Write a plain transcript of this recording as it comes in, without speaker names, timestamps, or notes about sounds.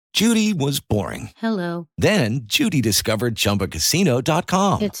Judy was boring. Hello. Then Judy discovered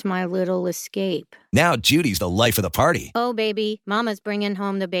ChumbaCasino.com. It's my little escape. Now Judy's the life of the party. Oh, baby, mama's bringing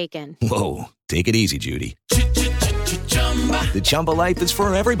home the bacon. Whoa, take it easy, Judy. The Chumba life is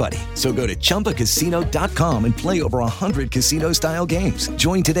for everybody. So go to ChumbaCasino.com and play over 100 casino-style games.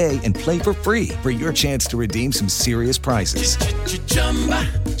 Join today and play for free for your chance to redeem some serious prizes.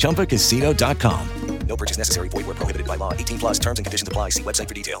 ChumbaCasino.com. No purchase necessary. Void where prohibited by law. 18 plus terms and conditions apply. See website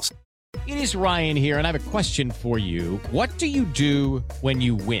for details. It is Ryan here, and I have a question for you. What do you do when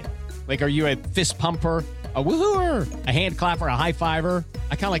you win? Like, are you a fist pumper, a woohooer, a hand clapper, a high fiver?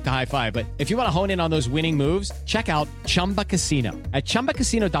 I kind of like the high five, but if you want to hone in on those winning moves, check out Chumba Casino. At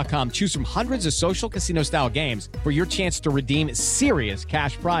ChumbaCasino.com, choose from hundreds of social casino-style games for your chance to redeem serious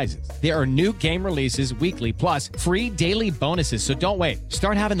cash prizes. There are new game releases weekly, plus free daily bonuses. So don't wait.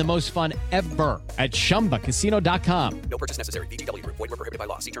 Start having the most fun ever at ChumbaCasino.com. No purchase necessary. VGW. Void where prohibited by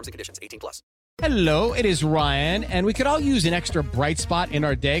law. See terms and conditions. 18 plus. Hello, it is Ryan, and we could all use an extra bright spot in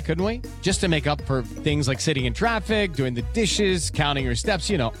our day, couldn't we? Just to make up for things like sitting in traffic, doing the dishes, counting your steps,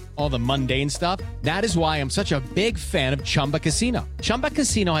 you know, all the mundane stuff. That is why I'm such a big fan of Chumba Casino. Chumba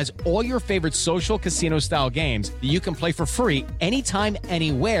Casino has all your favorite social casino-style games that you can play for free anytime,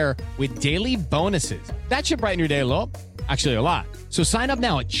 anywhere with daily bonuses. That should brighten your day a little. Actually, a lot. So sign up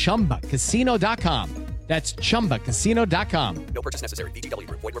now at ChumbaCasino.com. That's ChumbaCasino.com. No purchase necessary. VGW.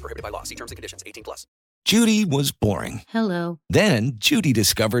 Void where prohibited by law. See terms and conditions. 18 plus. Judy was boring. Hello. Then Judy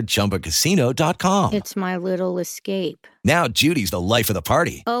discovered ChumbaCasino.com. It's my little escape. Now Judy's the life of the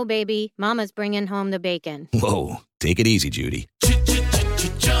party. Oh, baby, mama's bringing home the bacon. Whoa, take it easy, Judy.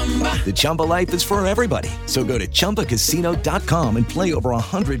 The Chumba life is for everybody. So go to ChumbaCasino.com and play over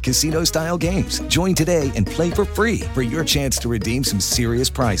 100 casino-style games. Join today and play for free for your chance to redeem some serious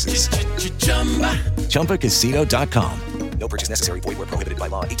prizes. ChumbaCasino.com. No purchase necessary. Void where prohibited by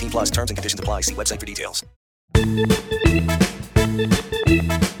law. 18 plus terms and conditions apply. See website for details.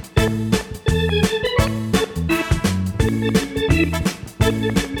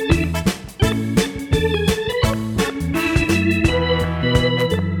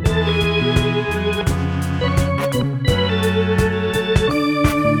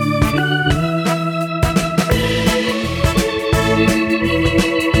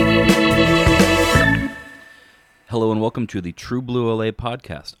 Hello and welcome to the True Blue LA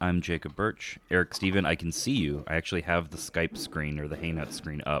podcast. I'm Jacob Birch. Eric Steven, I can see you. I actually have the Skype screen or the Hangout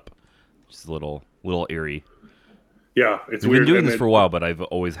screen up. Just a little eerie. Yeah, it's We've weird. been doing this for a while, but I've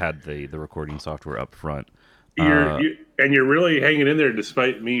always had the recording software up front. You're really hanging in there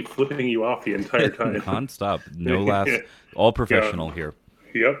despite me flipping you off the entire time. Non-stop. No laughs. All professional here.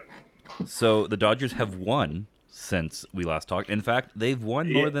 Yep. So the Dodgers have won since we last talked. In fact, they've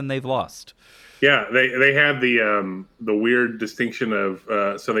won more than they've lost. Yeah, they had the weird distinction of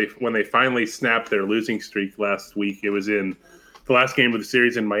when they finally snapped their losing streak last week, it was in the last game of the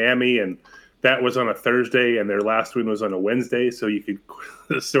series in Miami, and that was on a Thursday, and their last win was on a Wednesday, so you could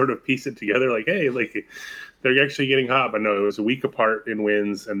sort of piece it together like, hey, like they're actually getting hot, but no, it was a week apart in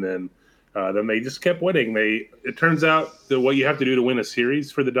wins, and then they just kept winning. It turns out that what you have to do to win a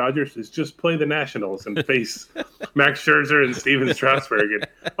series for the Dodgers is just play the Nationals and face Max Scherzer and Steven Strasburg.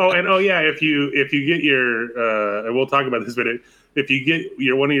 If you get your and we'll talk about this, but if you get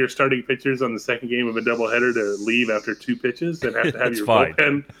one of your starting pitchers on the second game of a doubleheader to leave after two pitches and have to have your fine.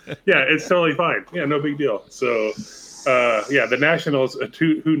 bullpen, yeah, it's totally fine. Yeah, no big deal. So, the Nationals,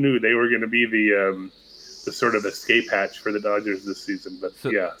 who knew they were going to be the sort of escape hatch for the Dodgers this season. But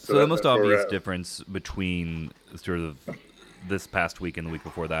So the most obvious difference between sort of this past week and the week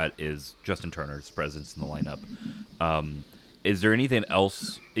before that is Justin Turner's presence in the lineup. Is there anything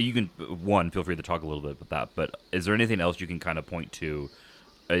else you can feel free to talk a little bit about that, but is there anything else you can kind of point to?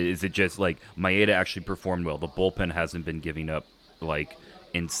 Is it just like Maeda actually performed well? The bullpen hasn't been giving up like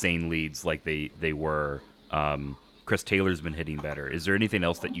insane leads like they were. Chris Taylor's been hitting better. Is there anything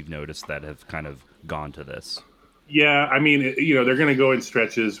else that you've noticed that have kind of gone to this? Yeah, I mean, they're going to go in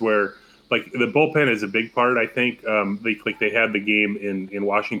stretches where, like, the bullpen is a big part, I think. They had the game in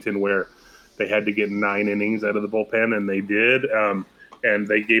Washington where they had to get 9 innings out of the bullpen, and they did. And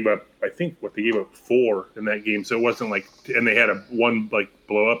they gave up, I think, they gave up 4 in that game. So it wasn't like – and they had one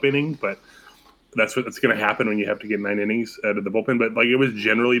blow-up inning, but that's what's going to happen when you have to get 9 innings out of the bullpen. But, it was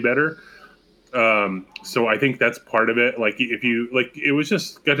generally better. So I think that's part of it. It was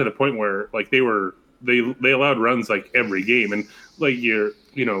just got to the point where they allowed runs every game, and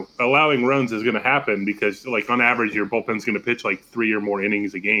allowing runs is going to happen because on average your bullpen's going to pitch 3 or more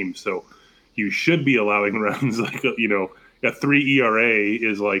innings a game. So you should be allowing runs. A 3 ERA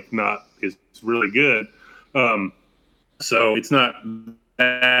is really good. So it's not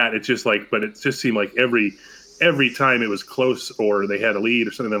that, it's just like, but it just seemed like every time it was close or they had a lead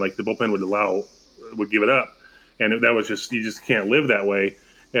or something, then like the bullpen would give it up, and that was just, you just can't live that way.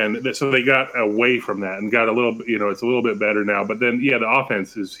 And so they got away from that and got a little, it's a little bit better now. But then, the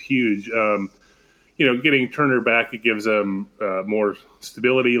offense is huge. Getting Turner back, it gives them more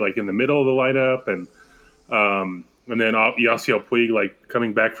stability, like in the middle of the lineup, and then Yasiel Puig, like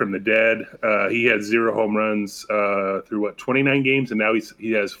coming back from the dead. He had 0 home runs through 29 games, and now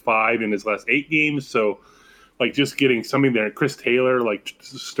he has 5 in his last 8 games. So, like, just getting something there. Chris Taylor, like,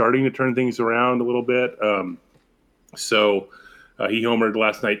 starting to turn things around a little bit. He homered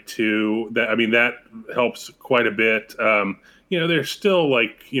last night too. That helps quite a bit. They're still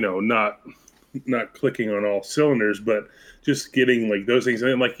like, not clicking on all cylinders, but just getting like those things.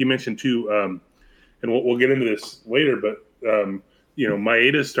 And like you mentioned too, and we'll get into this later, but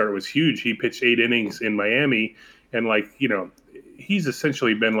Maeda's start was huge. He pitched 8 innings in Miami, and he's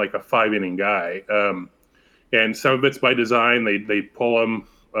essentially been like a 5-inning guy. And some of it's by design. They pull him.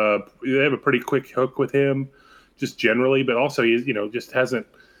 They have a pretty quick hook with him, just generally, but also he just hasn't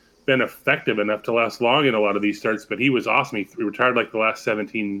been effective enough to last long in a lot of these starts. But he was awesome. He retired like the last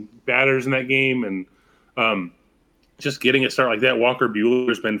 17 batters in that game, and just getting a start like that. Walker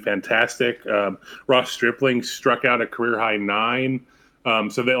Buehler's been fantastic. Ross Stripling struck out a career high 9.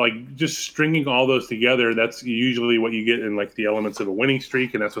 So that, like, just stringing all those together, that's usually what you get in like the elements of a winning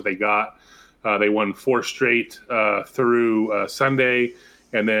streak, and that's what they got. They won 4 straight through Sunday,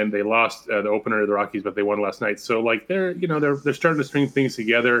 and then they lost the opener of the Rockies, but they won last night. So like they're starting to string things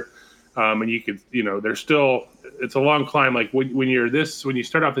together, and you could they're still, it's a long climb. Like when you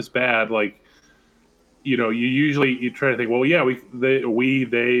start off this bad, like you try to think, well, yeah, they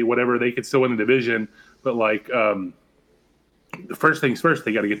whatever, they could still win the division, but like the first things first,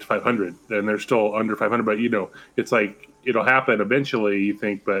 they got to get to 500, and they're still under 500. But it's like it'll happen eventually, you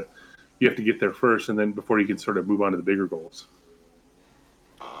think, but you have to get there first, and then before you can sort of move on to the bigger goals.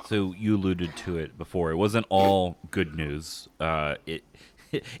 So you alluded to it before. It wasn't all good news. It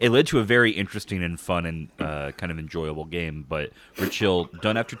led to a very interesting and fun and kind of enjoyable game. But Rich Hill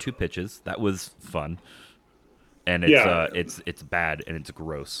done after 2 pitches. That was fun, and it's bad and it's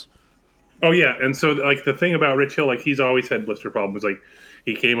gross. Oh yeah, and so like the thing about Rich Hill, like he's always had blister problems. Like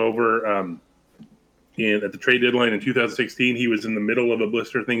he came over at the trade deadline in 2016. He was in the middle of a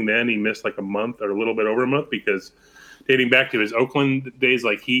blister thing. Then he missed like a month or a little bit over a month because, dating back to his Oakland days,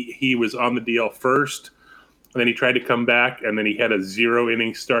 like he was on the DL first, and then he tried to come back, and then he had a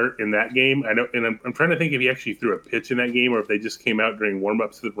 0-inning start in that game. I know, and I'm trying to think if he actually threw a pitch in that game or if they just came out during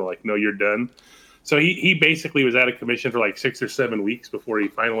warmups that were like, no, you're done. So he basically was out of commission for like 6 or 7 weeks before he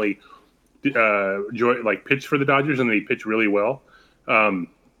finally pitched for the Dodgers, and then he pitched really well.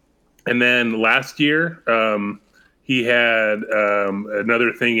 And then last year he had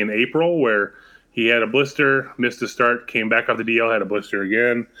another thing in April where he had a blister, missed a start, came back off the DL, had a blister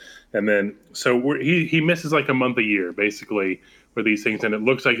again. And then so he misses like a month a year, basically, for these things. And it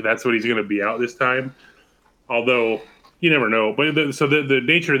looks like that's what he's going to be out this time. Although you never know. But the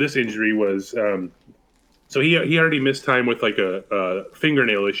nature of this injury was so he already missed time with like a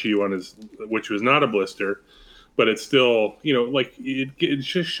fingernail issue on his, which was not a blister. But it's still, like it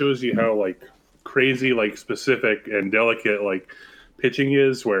just shows you how like crazy, like specific and delicate like pitching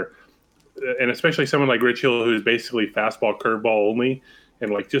is, and especially someone like Rich Hill, who's basically fastball, curveball only,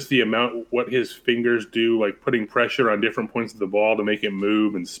 and like just the amount what his fingers do, like putting pressure on different points of the ball to make it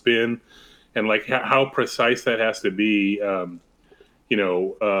move and spin, and like how precise that has to be,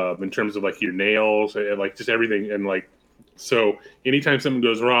 in terms of like your nails and like just everything, and like so anytime something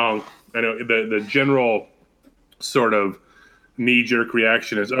goes wrong, I know the general sort of knee-jerk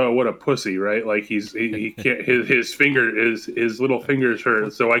reaction is, oh, what a pussy, right? Like he can't, his little fingers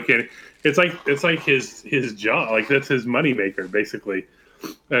hurt, so I can't. It's like his jaw, like that's his moneymaker basically.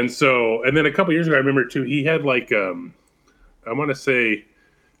 And then a couple years ago, I remember too, he had like I want to say,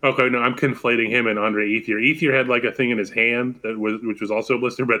 okay, no, I'm conflating him and Andre Ethier. Ethier had like a thing in his hand which was also a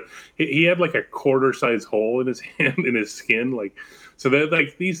blister, but he had like a quarter-size hole in his hand, in his skin, like. So that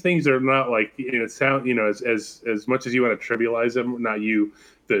like these things are not like as much as you want to trivialize them, not you,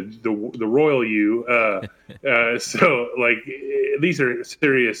 the royal you. So like these are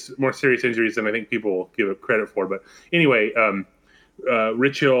more serious injuries than I think people give it credit for. But anyway,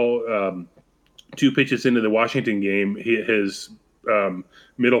 Rich Hill, 2 pitches into the Washington game, his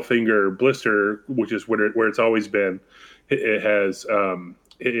middle finger blister, which is where it's always been, it has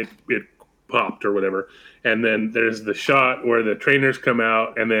it popped or whatever. And then there's the shot where the trainers come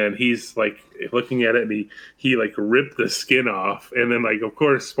out, and then he's like looking at it, and he like ripped the skin off. And then like, of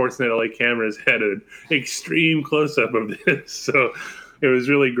course, Sportsnet LA cameras had an extreme close up of this. So It was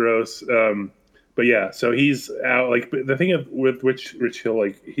really gross. But yeah, so he's out. Like the thing with Rich Hill,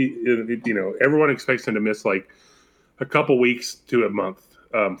 like everyone expects him to miss like a couple weeks to a month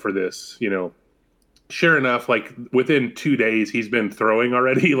for this. Sure enough, like within 2 days, he's been throwing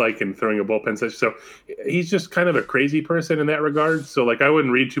already, like and throwing a bullpen session. So he's just kind of a crazy person in that regard. So like I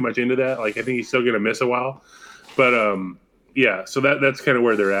wouldn't read too much into that. Like I think he's still going to miss a while, but yeah. So that's kind of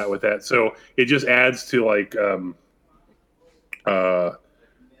where they're at with that. So it just adds to like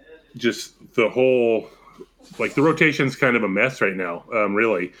just the whole, like the rotation's kind of a mess right now.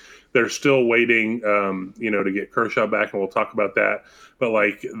 Really, they're still waiting, to get Kershaw back, and we'll talk about that. But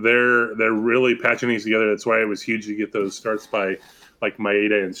like they're really patching these together. That's why it was huge to get those starts by like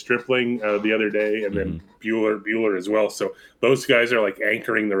Maeda and Stripling the other day, and then Buehler as well. So those guys are like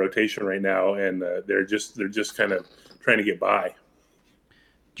anchoring the rotation right now, and they're just kind of trying to get by.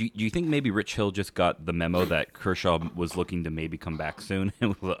 Do you think maybe Rich Hill just got the memo that Kershaw was looking to maybe come back soon?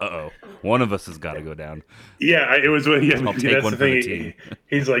 One of us has got to go down. Yeah, it was. Yeah, I'll take one for the team.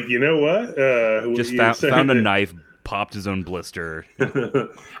 He's like, you know what? Just found a knife, popped his own blister.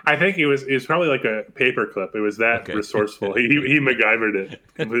 I think it was probably like a paper clip. It was that resourceful. He MacGyvered it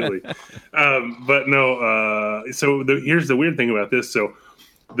completely. But no. So here's the weird thing about this. So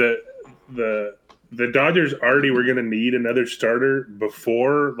the Dodgers already were going to need another starter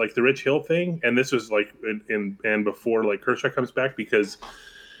before like the Rich Hill thing, and this was like and before like Kershaw comes back, because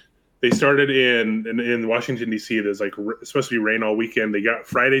they started in Washington D.C. There's like supposed to be rain all weekend. They got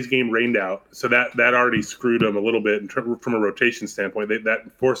Friday's game rained out, so that already screwed them a little bit from a rotation standpoint.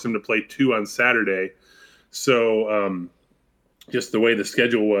 That forced them to play 2 on Saturday. So just the way the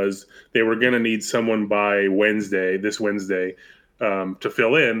schedule was, they were going to need someone by this Wednesday, to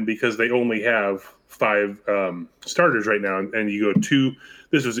fill in, because they only have 5 starters right now, and you go 2.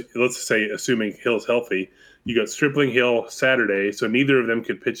 This was, let's say, assuming Hill's healthy. You got Stripling, Hill Saturday, so neither of them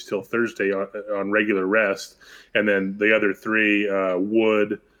could pitch till Thursday on regular rest, and then the other 3,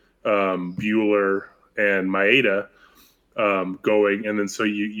 Wood, Buehler, and Maeda going, and then so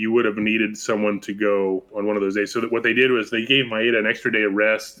you would have needed someone to go on one of those days. So what they did was they gave Maeda an extra day of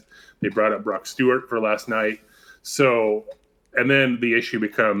rest. They brought up Brock Stewart for last night. So. And then the issue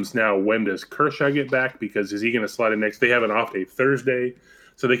becomes now, when does Kershaw get back? Because is he going to slide in next? They have an off day Thursday,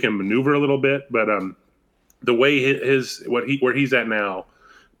 so they can maneuver a little bit. But the way where he's at now,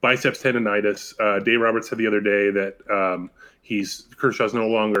 biceps tendonitis. Dave Roberts said the other day that Kershaw's no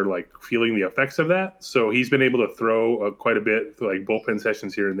longer like feeling the effects of that, so he's been able to throw quite a bit, like bullpen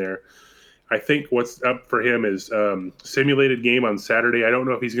sessions here and there. I think what's up for him is simulated game on Saturday. I don't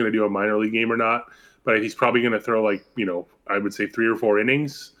know if he's going to do a minor league game or not, but he's probably going to throw like, I would say 3 or 4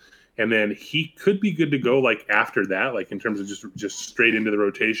 innings, and then he could be good to go like after that, like in terms of just straight into the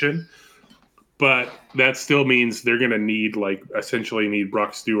rotation. But that still means they're going to essentially need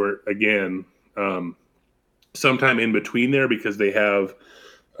Brock Stewart again sometime in between there, because they have,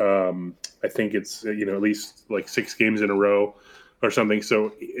 I think it's, at least like 6 games in a row or something.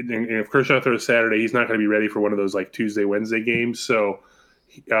 So and if Kershaw throws Saturday, he's not going to be ready for one of those like Tuesday, Wednesday games. So,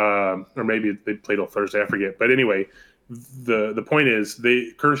 or maybe they play till Thursday, I forget. But anyway, the point is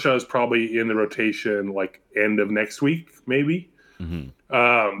Kershaw's probably in the rotation like end of next week, maybe.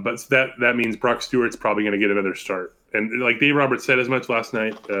 Mm-hmm. But that means Brock Stewart's probably going to get another start. And like Dave Roberts said as much last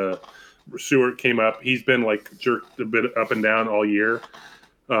night, Stewart came up. He's been like jerked a bit up and down all year.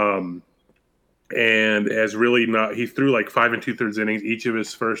 And has really not, he threw like 5 2/3 innings each of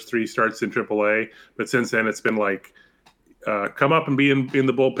his first 3 starts in AAA. But since then it's been like, come up and be in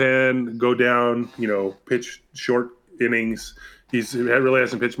the bullpen, go down, pitch short innings. He really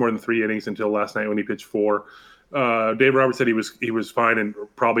hasn't pitched more than 3 innings until last night when he pitched 4. Dave Roberts said he was fine and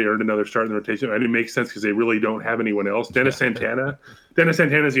probably earned another start in the rotation. And it makes sense because they really don't have anyone else. Dennis Santana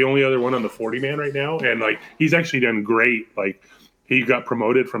is the only other one on the 40-man right now, and like he's actually done great. Like he got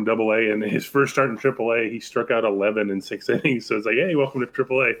promoted from AA, and his first start in AAA, he struck out 11 in 6 innings. So it's like, hey, welcome to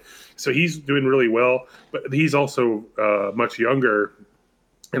AAA. So he's doing really well, but he's also much younger,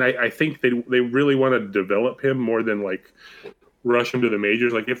 and I think they really want to develop him more than like rush him to the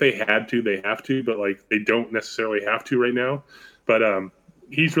majors. Like if they had to, they have to, but like they don't necessarily have to right now. But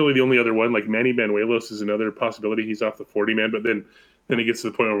he's really the only other one. Like Manny Banuelos is another possibility. He's off the 40-man, but then it gets to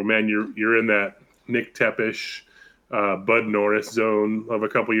the point where, man, you're in that Nick Tepish, Bud Norris zone of a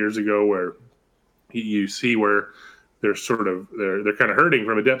couple years ago, where you see where they're sort of they're kind of hurting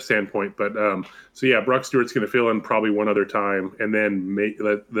from a depth standpoint. But so yeah, Brock Stewart's going to fill in probably one other time, and then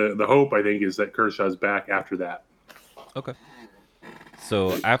the hope, I think, is that Kershaw's back after that. Okay.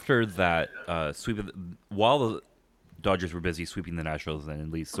 So after that while the Dodgers were busy sweeping the Nationals and at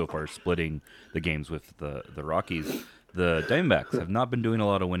least so far splitting the games with the Rockies, the Diamondbacks have not been doing a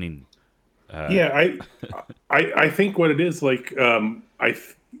lot of winning. I think what it is, like,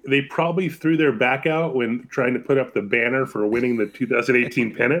 they probably threw their back out when trying to put up the banner for winning the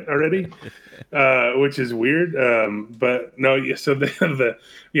 2018 pennant already, which is weird. But no, so we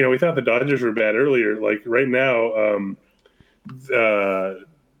thought the Dodgers were bad earlier. Like right now, the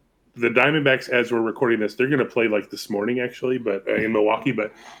Diamondbacks, as we're recording this, they're going to play like this morning actually, but in Milwaukee.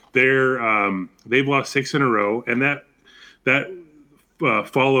 But they've lost 6 in a row, and that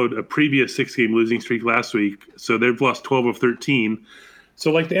followed a previous 6-game losing streak last week. So they've lost 12 of 13. So,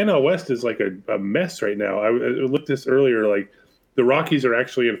 like, the NL West is like a mess right now. I looked this earlier. Like, the Rockies are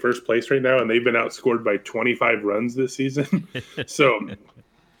actually in first place right now, and they've been outscored by 25 runs this season. So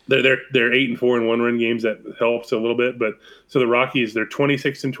they're 8-4 in one-run games. That helps a little bit. But so the Rockies, they're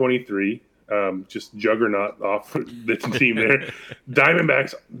 26-23. Just juggernaut off the team there.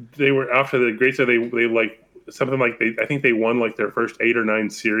 Diamondbacks, they were after the great stuff. They like something like I think they won like their first 8 or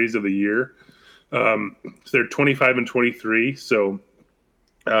 9 series of the year. So they're 25-23. So.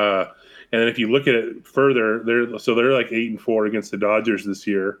 And then if you look at it further, they're like 8-4 against the Dodgers this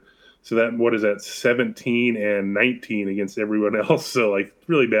year. So that, what is that, 17-19 against everyone else. So like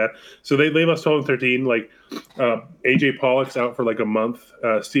really bad. So they lost 12-13. Like AJ Pollock's out for like a month.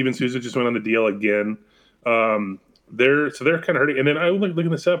 Steven Souza just went on the DL again. They're kind of hurting. And then I was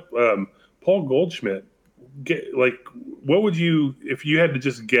looking this up. Paul Goldschmidt. What would you, if you had to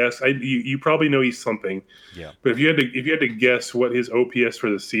just guess? You probably know he's something, yeah. But if you had to guess what his OPS for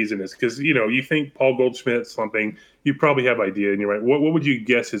the season is, because you think Paul Goldschmidt something, you probably have idea, and you're right. What would you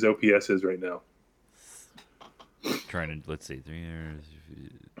guess his OPS is right now? Let's see,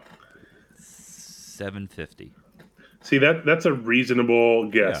 750. See that's a reasonable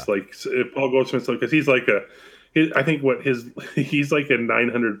guess. Yeah. Like if Paul Goldschmidt's because he's like I think he's like a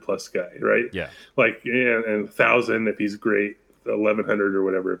 900 plus guy, right? Yeah. Like, and 1,000 if he's great, 1,100 or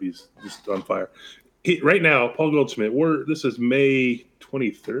whatever if he's just on fire. Right now, Paul Goldschmidt, this is May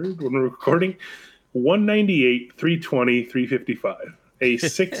 23rd when we're recording, 198, 320, 355, a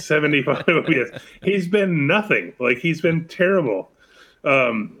 675 OPS. He's been nothing. Like, he's been terrible.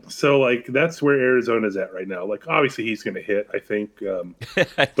 So like that's where Arizona's at right now. Like, obviously he's going to hit, I think.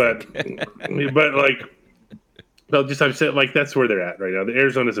 But like. Well, just I've said like that's where they're at right now. The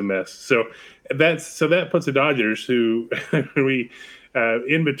Arizona's a mess. So that puts the Dodgers, who we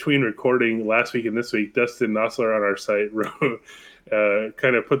in between recording last week and this week, Dustin Nosler on our site wrote,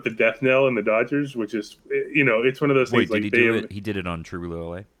 kind of put the death knell in the Dodgers, which is it's one of those things. Wait, like did he do it? He did it on True Blue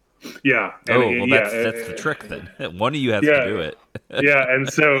LA. Yeah. That's the trick then. One of you has to do it. Yeah,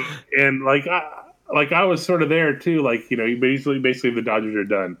 and so like I was sort of there too. Like basically the Dodgers are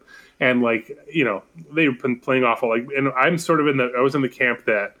done. And like, they've been playing awful. Like, and I'm sort of I was in the camp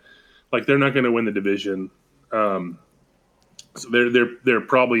that like, they're not going to win the division. So they're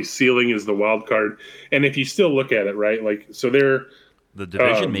probably ceiling is the wild card. And if you still look at it, right, like, so the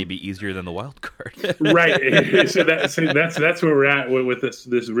division may be easier than the wild card. Right. So that's where we're at with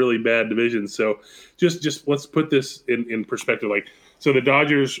this really bad division. So just let's put this in perspective. Like, so the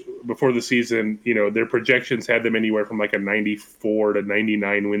Dodgers before the season, their projections had them anywhere from like a 94 to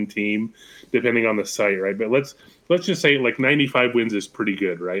 99 win team, depending on the site, right? But let's just say like 95 wins is pretty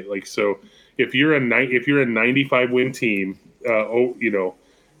good, right? Like, so if you're a 95 win team, the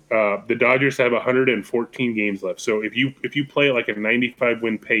Dodgers have 114 games left. So if you play like a 95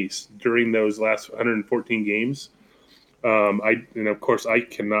 win pace during those last 114 games, of course I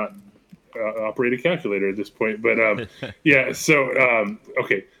cannot operate a calculator at this point, but yeah. So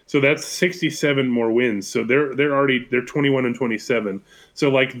okay, so that's 67 more wins. So they're 21-27. So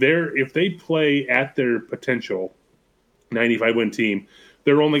like if they play at their potential 95 win team,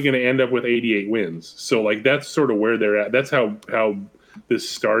 they're only going to end up with 88 wins. So like that's sort of where they're at. That's how this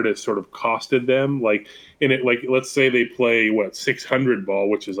start has sort of costed them. Like in it, like let's say they play 600 ball,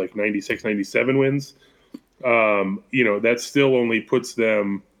 which is like 96, 97 wins. That still only puts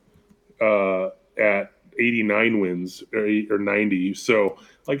them at 89 wins or 90. So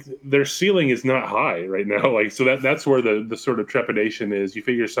like their ceiling is not high right now. Like, so that's where the sort of trepidation is. You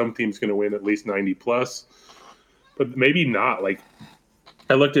figure some team's going to win at least 90 plus, but maybe not. Like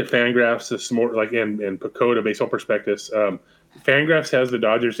I looked at Fangraphs this morning, like, and Pacoda Baseball Prospectus. Fangraphs has the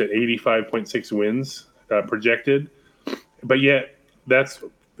Dodgers at 85.6 wins projected, but yet that's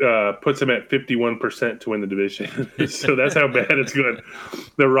puts them at 51% to win the division. So that's how bad it's going.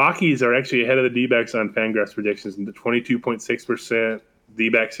 The Rockies are actually ahead of the D-backs on Fangraphs projections, 22.6%,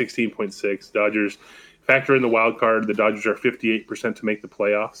 D-backs 16.6%. Dodgers, factor in the wild card, the Dodgers are 58% to make the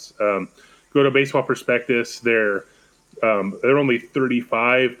playoffs. Go to Baseball Prospectus, they're they're only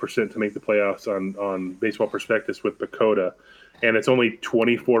 35% to make the playoffs on Baseball Prospectus with PECOTA, and it's only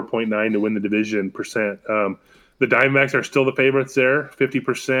 24.9 to win the division percent. The Diamondbacks are still the favorites there,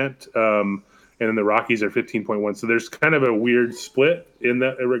 50%, and then the Rockies are 15.1. So there's kind of a weird split in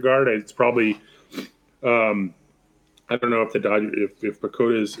that regard. It's probably I don't know if the Dodgers, if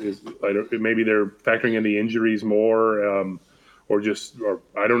PECOTA is maybe they're factoring in the injuries more, or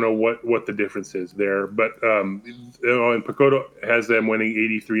I don't know what the difference is there. But and PECOTA has them winning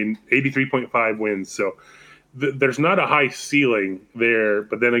 83.5 wins. So there's not a high ceiling there.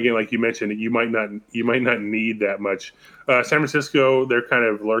 But then again, like you mentioned, you might not need that much. San Francisco, they're kind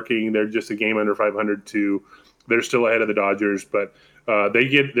of lurking. They're just a game under 500 too. They're still ahead of the Dodgers, but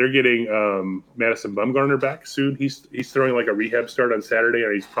they're getting Madison Bumgarner back soon. He's throwing like a rehab start on Saturday,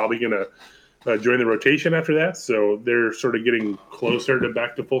 and he's probably going to join the rotation after that. So they're sort of getting closer to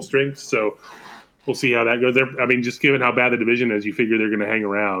back to full strength. So we'll see how that goes. I mean, just given how bad the division is, you figure they're going to hang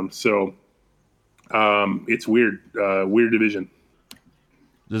around. So it's weird division.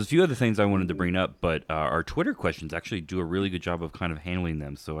 There's a few other things I wanted to bring up, but our Twitter questions actually do a really good job of kind of handling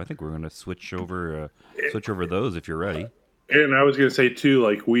them. So I think we're going to switch over those if you're ready. And I was going to say too,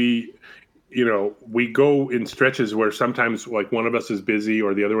 like we go in stretches where sometimes like one of us is busy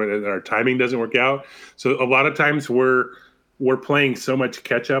or the other one, and our timing doesn't work out. So a lot of times we're playing so much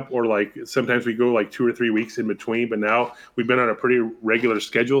catch up, or like sometimes we go like 2 or 3 weeks in between. But now we've been on a pretty regular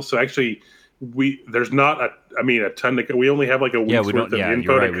schedule, so actually there's not a ton to. We only have like a week's worth of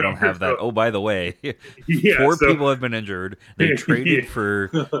info. You're right. We don't have that. Oh, by the way, 4 people have been injured. They traded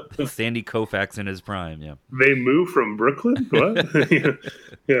for Sandy Koufax in his prime. Yeah, they moved from Brooklyn. What?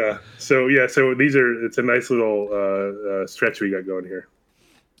 Yeah. So it's a nice little stretch we got going here.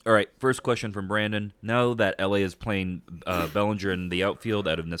 All right. First question from Brandon. Now that LA is playing Bellinger in the outfield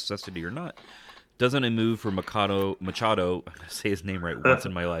out of necessity or not, doesn't a move for Machado, I'm going to say his name right once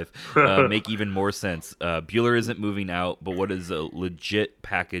in my life, make even more sense? Buehler isn't moving out, but what is a legit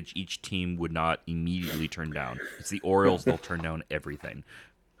package each team would not immediately turn down? It's the Orioles. They'll turn down everything.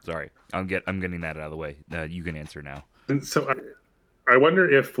 Sorry, I'm getting that out of the way. You can answer now. And so I wonder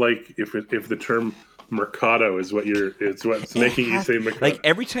if the term Mercado is what's making you say Mercado. Like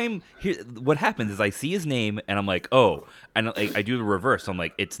every time, what happens is I see his name and I'm like, oh, and I do the reverse. I'm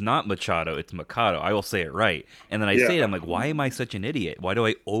like, it's not Machado, it's Mercado. I will say it right, and then I say it. I'm like, why am I such an idiot? Why do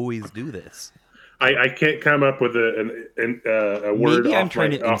I always do this? I can't come up with a word. Maybe I'm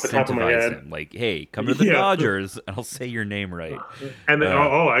trying to off the top of my head. Him. Like, hey, come to the Dodgers, and I'll say your name right. And then,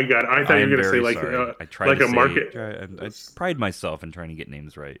 I got it. I thought you were going to say like a market. I pride myself in trying to get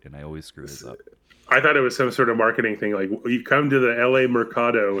names right, and I always screw this up. I thought it was some sort of marketing thing, like you come to the LA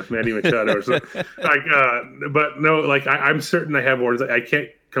Mercado with Manny Machado or something. But no, like I'm certain I have words. I can't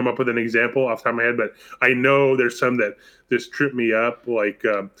come up with an example off the top of my head, but I know there's some that just trip me up. Like,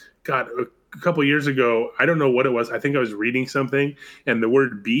 a couple of years ago, I don't know what it was. I think I was reading something, and the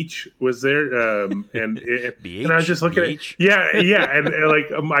word beach was there, and I was just looking at it. Yeah,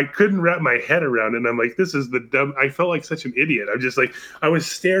 and I couldn't wrap my head around it. And I'm like, this is the dumb. I felt like such an idiot. I'm just like, I was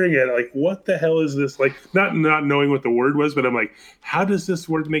staring at it, like, what the hell is this? Like, not knowing what the word was, but I'm like, how does this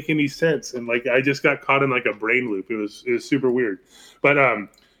word make any sense? And like, I just got caught in like a brain loop. It was super weird. But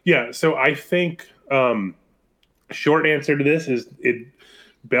so I think short answer to this is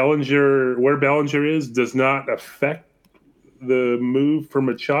Bellinger, where Bellinger is, does not affect the move for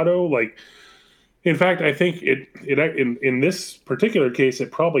Machado. Like, in fact, I think it in this particular case,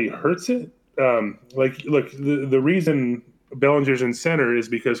 it probably hurts it. Look, the reason Bellinger's in center is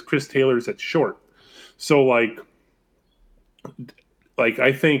because Chris Taylor's at short. So like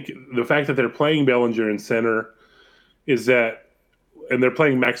I think the fact that they're playing Bellinger in center is that, and they're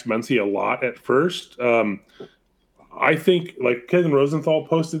playing Max Muncy a lot at first. I think, like Kevin Rosenthal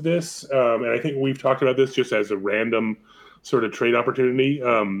posted this, and I think we've talked about this just as a random sort of trade opportunity.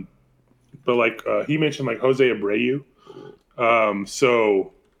 But he mentioned like Jose Abreu.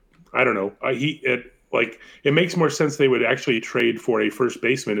 So I don't know. It makes more sense they would actually trade for a first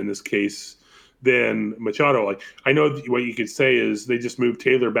baseman in this case than Machado. Like, I know what you could say is they just moved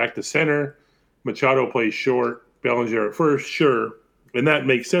Taylor back to center. Machado plays short, Bellinger at first, sure, and that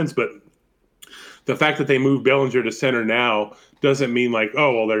makes sense, but the fact that they moved Bellinger to center now doesn't mean like,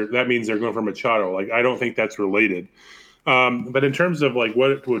 oh, well, that means they're going for Machado. Like, I don't think that's related. But in terms of like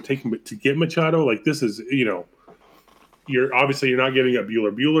what it would take to get Machado, like this is, you're not giving up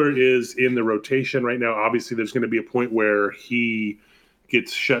Buehler. Buehler is in the rotation right now. Obviously, there's going to be a point where he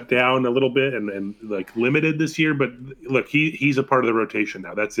gets shut down a little bit and like limited this year. But look, he's a part of the rotation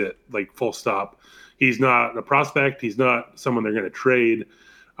now. That's it. Like, full stop. He's not a prospect. He's not someone they're going to trade.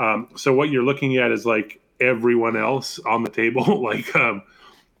 So what you're looking at is like everyone else on the table,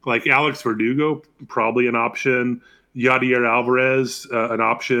 like Alex Verdugo, probably an option. Yadier Alvarez, an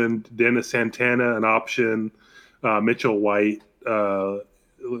option. Dennis Santana, an option. Mitchell White,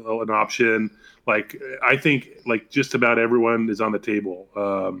 an option. Like, I think like just about everyone is on the table.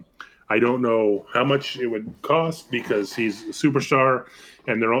 I don't know how much it would cost because he's a superstar,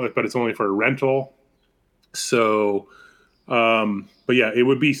 and but it's only for a rental. So, but yeah, it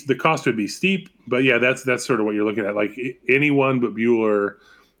would be, the cost would be steep. But yeah, that's sort of what you're looking at. Like anyone but Buehler,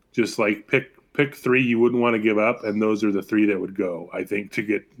 just like pick 3 you wouldn't want to give up, and those are the 3 that would go, I think, to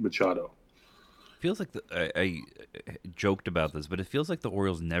get Machado. Feels like I joked about this, but it feels like the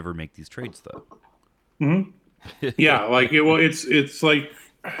Orioles never make these trades, though. Mm-hmm. Yeah, like it's like,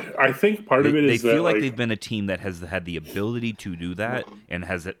 I think part of it is they feel that like they've been a team that has had the ability to do that and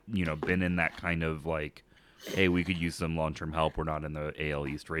has been in that kind of like, hey, we could use some long-term help. We're not in the AL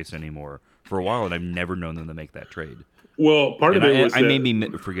East race anymore for a while, and I've never known them to make that trade. Well, part of it was I may be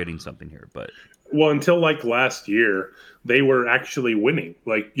forgetting something here, but until like last year, they were actually winning.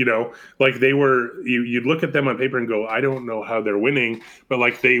 Like, like they were. You'd look at them on paper and go, I don't know how they're winning, but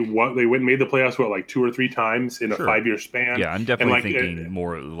like they went and made the playoffs 2 or 3 times in a 5-year span. Yeah, I'm definitely thinking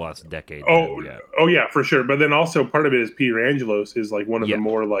more of the last decade. Oh yeah, for sure. But then also part of it is Peter Angelos is like one of the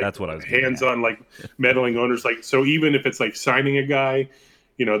more like that's what I was hands-on like meddling owners. Like, so even if it's like signing a guy,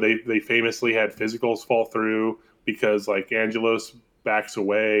 they famously had physicals fall through because like Angelos backs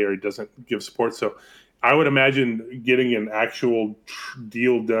away or he doesn't give support. So I would imagine getting an actual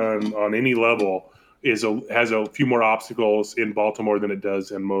deal done on any level has a few more obstacles in Baltimore than it does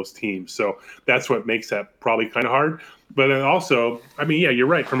in most teams. So that's what makes that probably kind of hard. But then also, I mean, yeah, you're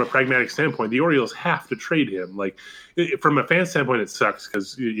right. From a pragmatic standpoint, the Orioles have to trade him. Like, from a fan standpoint, it sucks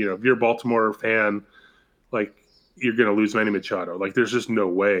because, if you're a Baltimore fan, like, you're going to lose Manny Machado. Like, there's just no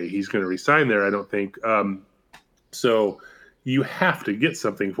way he's going to resign there, I don't think. So you have to get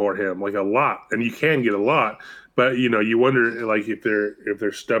something for him, like a lot, and you can get a lot. But you wonder like if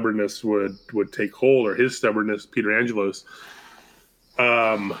their stubbornness would take hold, or his stubbornness, Peter Angelos.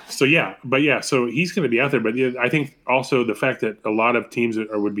 So he's going to be out there. But I think also the fact that a lot of teams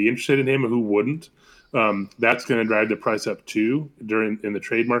would be interested in him, who wouldn't, that's going to drive the price up too in the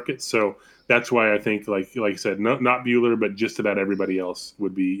trade market. So that's why I think, like I said, not Buehler, but just about everybody else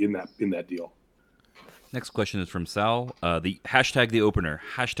would be in that deal. Next question is from Sal. The opener,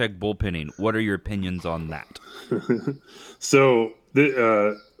 #bullpenning. What are your opinions on that? So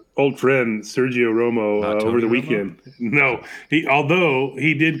the old friend Sergio Romo over the weekend. No, although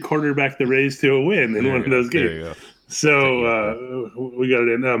he did quarterback the Rays to a win in one of those games. So we got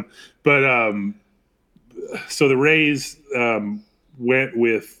it in. So the Rays went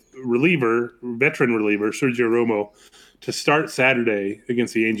with veteran reliever Sergio Romo to start Saturday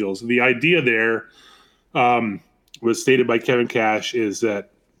against the Angels. The idea there was stated by Kevin Cash is that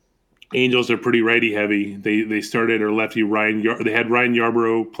Angels are pretty righty heavy. They started or lefty they had Ryan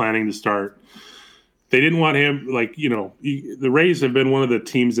Yarbrough planning to start. They didn't want him, like, the Rays have been one of the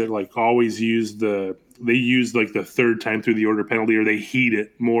teams that like always use the third time through the order penalty, or they heed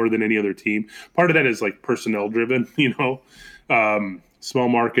it more than any other team. Part of that is like personnel driven, small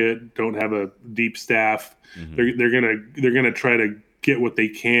market, don't have a deep staff. Mm-hmm. They're gonna try to get what they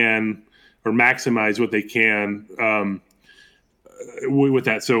can or maximize what they can with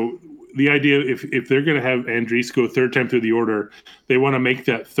that. So the idea, if they're going to have Andriese go third time through the order, they want to make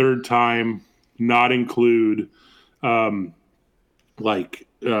that third time not include Mike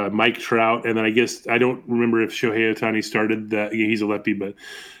Trout. And then I guess I don't remember if Shohei Ohtani started that. Yeah, he's a lefty, but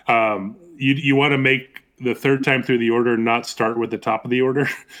you want to make the third time through the order not start with the top of the order,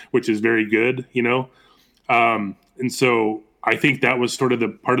 which is very good, and so I think that was sort of the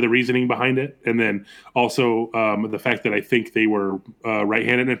part of the reasoning behind it. And then also the fact that I think they were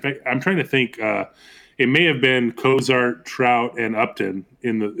right-handed. In fact, I'm trying to think. It may have been Cozart, Trout, and Upton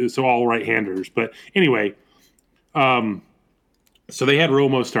so all right-handers. But anyway, so they had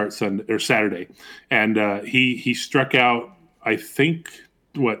Romo start Saturday, and he struck out, I think,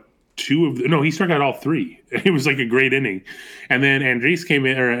 he struck out all 3. It was like a great inning. And then Andriese came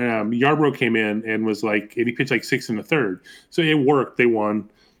in, or Yarbrough came in and was like, and he pitched like 6 1/3. So it worked. They won.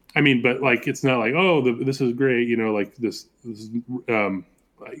 I mean, but like, it's not like, this is great. Like this the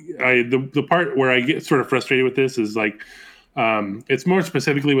part where I get sort of frustrated with this is like, it's more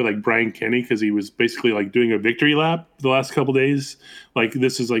specifically with like Brian Kenny, because he was basically like doing a victory lap the last couple days. Like,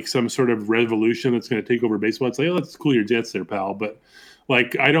 this is like some sort of revolution that's going to take over baseball. It's like, let's cool your jets there, pal. But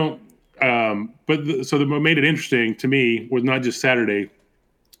like, I don't. So what made it interesting to me was not just Saturday,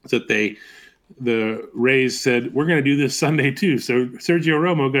 is that they the Rays said, we're going to do this Sunday too. So Sergio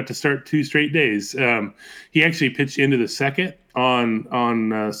Romo got to start 2 straight days. He actually pitched into the second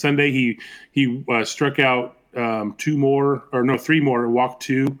on Sunday. He struck out 3 more, walked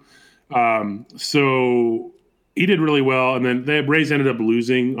 2. So he did really well. And then the Rays ended up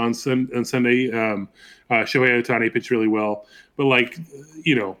losing on Sunday. Shohei Ohtani pitched really well. But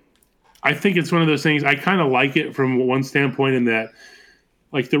I think it's one of those things. I kind of like it from one standpoint in that,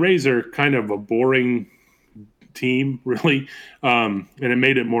 the Rays are kind of a boring team, really, and it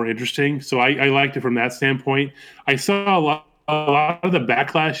made it more interesting. So I liked it from that standpoint. I saw a lot of the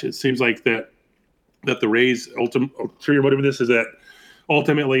backlash. It seems like that the Rays' ulterior motive of this is that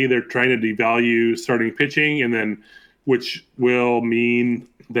ultimately they're trying to devalue starting pitching, and then which will mean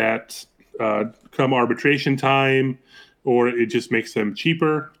that come arbitration time, or it just makes them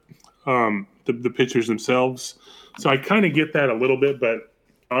cheaper, the pitchers themselves. So I kind of get that a little bit, but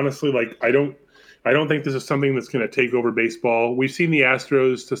honestly, I don't think this is something that's going to take over baseball. We've seen the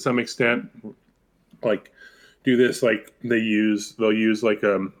Astros to some extent, do this. They'll use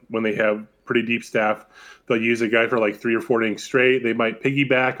when they have pretty deep staff, they'll use a guy for 3 or 4 innings straight. They might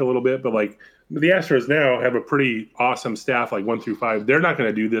piggyback a little bit, but the Astros now have a pretty awesome staff, 1 through 5. They're not going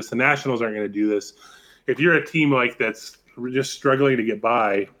to do this. The Nationals aren't going to do this. If you're a team that's just struggling to get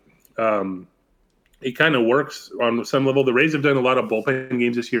by, it kind of works on some level. The Rays have done a lot of bullpen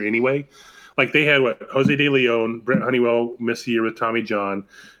games this year anyway. They had Jose De Leon, Brent Honeywell missed a year with Tommy John.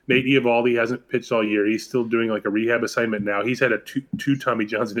 Nate Eovaldi hasn't pitched all year. He's still doing a rehab assignment now. He's had two Tommy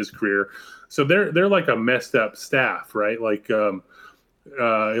Johns in his career. So they're a messed up staff, right?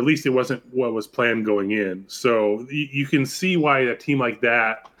 At least it wasn't what was planned going in. So you can see why a team like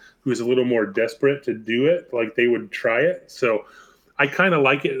that, who's a little more desperate to do it, they would try it. So I kind of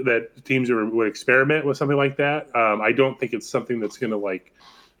like it that teams would experiment with something like that. I don't think it's something that's going to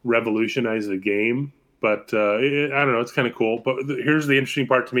revolutionize the game, but I don't know. It's kind of cool. But here's the interesting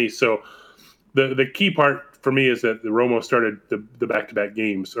part to me. So the key part for me is that the Romo started the back-to-back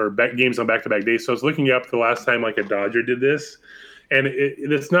games or games on back-to-back days. So I was looking up the last time a Dodger did this, and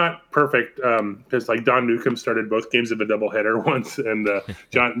it's not perfect because Don Newcomb started both games of a doubleheader once, and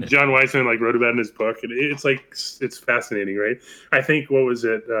John Weissman wrote about it in his book, and it's fascinating, right? I think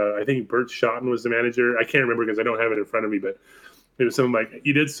I think Bert Schotten was the manager. I can't remember because I don't have it in front of me, but it was something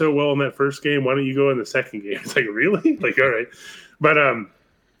you did so well in that first game. Why don't you go in the second game? It's really? All right. But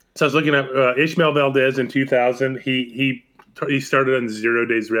so I was looking at Ishmael Valdez in 2000. He started on 0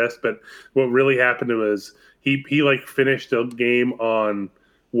 days rest, but what really happened was he finished a game on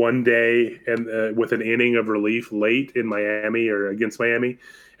one day and with an inning of relief late in Miami or against Miami,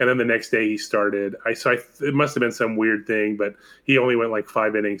 and then the next day he started. It must have been some weird thing, but he only went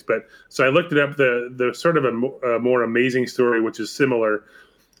 5 innings. But so I looked it up. The sort of a more amazing story, which is similar.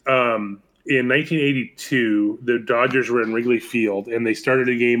 In 1982, the Dodgers were in Wrigley Field, and they started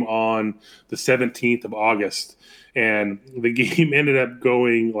a game on the 17th of August. And the game ended up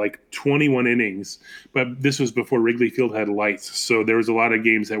going 21 innings, but this was before Wrigley Field had lights. So there was a lot of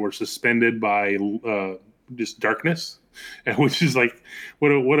games that were suspended by just darkness, which is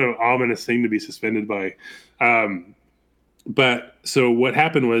what an ominous thing to be suspended by. But so what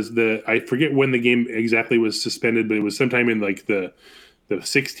happened was I forget when the game exactly was suspended, but it was sometime in the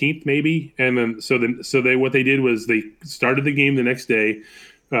 16th maybe. And then what they did was they started the game the next day.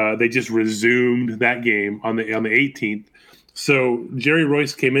 They just resumed that game on the 18th. So Jerry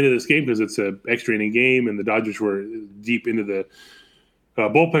Royce came into this game because it's an extra inning game, and the Dodgers were deep into the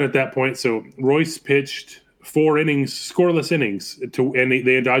bullpen at that point. So Royce pitched 4 innings, scoreless innings, and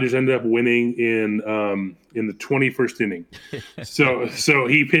the Dodgers ended up winning in the 21st inning. So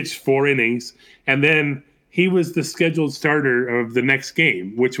he pitched 4 innings, and then he was the scheduled starter of the next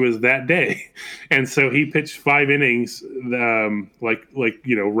game, which was that day. And so he pitched 5 innings,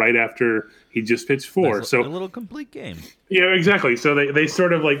 right after he just pitched 4. So a little complete game. Yeah, exactly. So they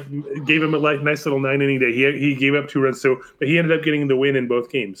sort of gave him a nice little 9-inning day. He gave up 2 runs, but he ended up getting the win in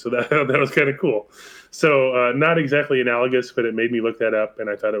both games. So that was kind of cool. So not exactly analogous, but it made me look that up, and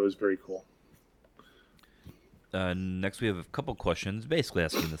I thought it was very cool. Next, we have a couple questions, basically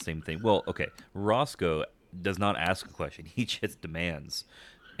asking the same thing. Well, okay, Roscoe does not ask a question. He just demands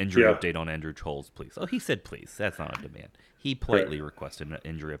injury update on Andrew Choles, please. Oh, he said please. That's not a demand. He politely requested an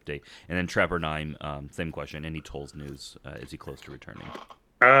injury update. And then Trapper 9, same question. Any Choles news? Is he close to returning?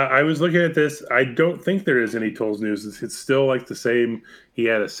 I was looking at this. I don't think there is any Choles news. It's still the same. He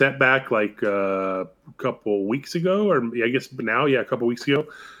had a setback a couple weeks ago, or I guess now, a couple weeks ago.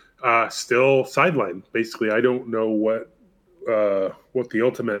 Still sidelined, basically. I don't know what the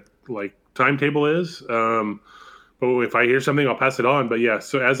ultimate timetable is, But if I hear something, I'll pass it on. But yeah,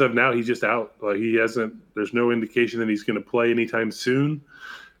 so as of now, he's just out. Like he hasn't. There's no indication that he's going to play anytime soon.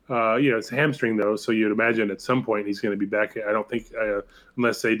 It's a hamstring though, so you'd imagine at some point he's going to be back. I don't think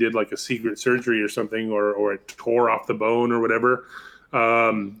unless they did like a secret surgery or something, or it tore off the bone or whatever.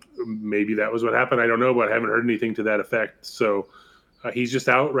 Maybe that was what happened. I don't know, but I haven't heard anything to that effect. So he's just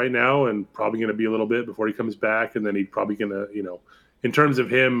out right now and probably going to be a little bit before he comes back. And then he's probably going to, in terms of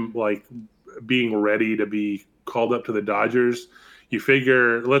him, like being ready to be called up to the Dodgers, you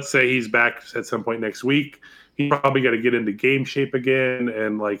figure, let's say he's back at some point next week. He's probably got to get into game shape again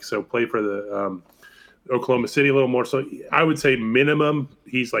and play for the Oklahoma City a little more. So I would say minimum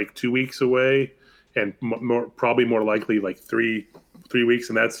he's like 2 weeks away, and probably more likely like three weeks.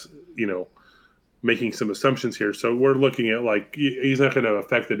 And that's, making some assumptions here. So we're looking at like, he's not going to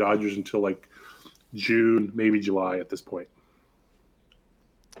affect the Dodgers until like June, maybe July at this point.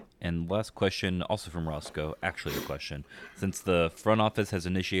 And last question, also from Roscoe, actually a question. Since the front office has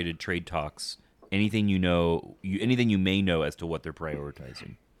initiated trade talks, anything anything you may know as to what they're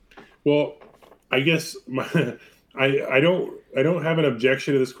prioritizing? Well, I guess I don't have an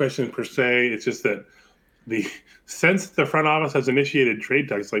objection to this question per se. It's just that since the front office has initiated trade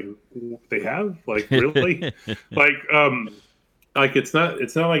talks, like they have, like really, like it's not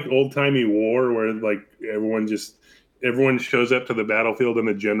like old timey war where like everyone shows up to the battlefield and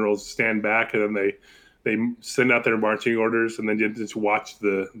the generals stand back and then they send out their marching orders and then you just watch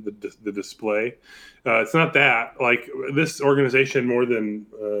the display. It's not that. Like this organization, more than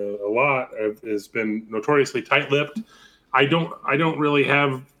a lot, has been notoriously tight-lipped. I don't really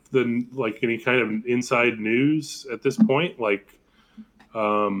have any kind of inside news at this point. So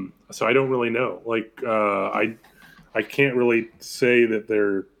I don't really know. I can't really say that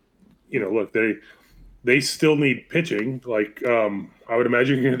they're, look, they still need pitching. I would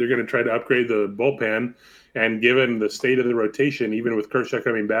imagine they're going to try to upgrade the bullpen. And given the state of the rotation, even with Kershaw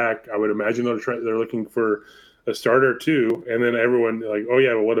coming back, I would imagine they're looking for a starter too. And then everyone like, oh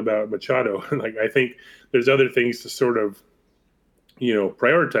yeah, well, what about Machado? I think there's other things to sort of,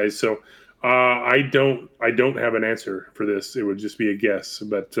 prioritize. So I don't have an answer for this. It would just be a guess.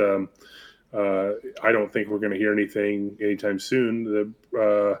 But I don't think we're going to hear anything anytime soon.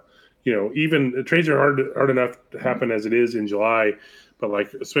 Even the trades are hard enough to happen as it is in July, but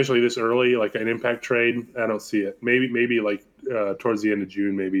especially this early, like an impact trade, I don't see it. Maybe towards the end of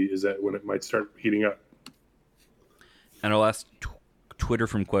June, maybe is that when it might start heating up. And our last Twitter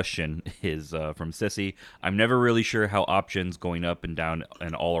from question is from Sissy. I'm never really sure how options going up and down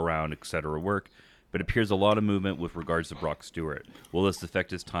and all around, etc. work, but it appears a lot of movement with regards to Brock Stewart. Will this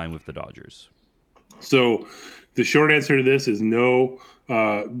affect his time with the Dodgers? So the short answer to this is no.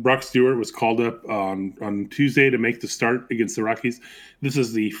 Brock Stewart was called up on Tuesday to make the start against the Rockies. This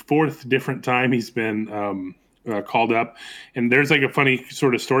is the fourth different time he's been called up. And there's like a funny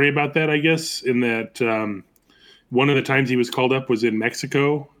sort of story about that, I guess, in that one of the times he was called up was in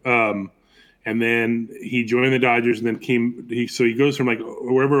Mexico. And then he joined the Dodgers and then he goes from like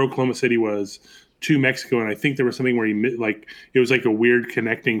wherever Oklahoma City was to Mexico. And I think there was something where it was like a weird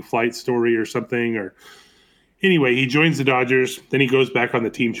connecting flight story or something, or anyway, he joins the Dodgers, then he goes back on the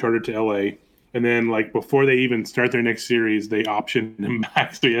team charter to LA. And then before they even start their next series, they option him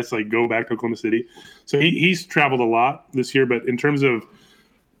back. So he has to go back to Oklahoma City. So he's traveled a lot this year, but in terms of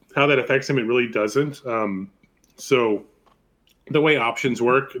how that affects him, it really doesn't. So the way options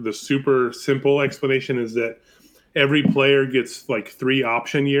work, the super simple explanation is that every player gets 3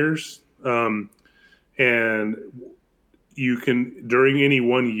 option years. And you can, during any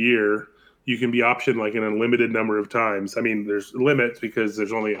 1 year, you can be optioned an unlimited number of times. I mean, there's limits because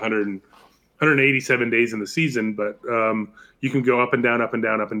there's only 187 days in the season, but you can go up and down, up and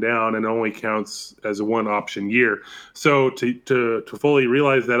down, up and down, and it only counts as one option year. So to fully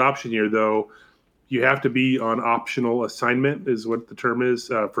realize that option year, though, you have to be on optional assignment is what the term is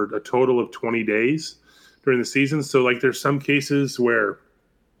for a total of 20 days during the season. So there's some cases where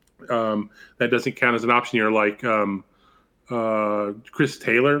that doesn't count as an option year, Chris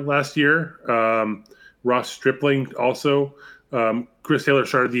Taylor last year, Ross Stripling also. Chris Taylor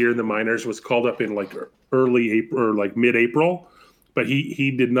started the year in the minors, was called up in early April or mid-April, but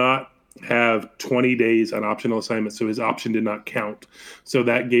he did not have 20 days on optional assignment, so his option did not count. So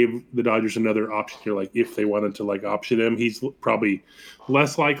that gave the Dodgers another option here, if they wanted to option him. He's probably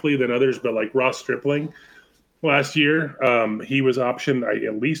less likely than others, but Ross Stripling last year, he was optioned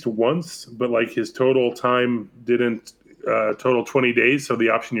at least once, but his total time didn't total 20 days, so the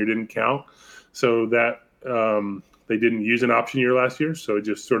option year didn't count. So that they didn't use an option year last year, so it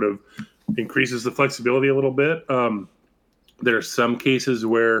just sort of increases the flexibility a little bit. There are some cases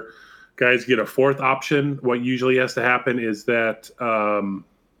where guys get a fourth option. What usually has to happen is that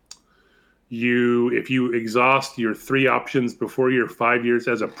if you exhaust your 3 options before your 5 years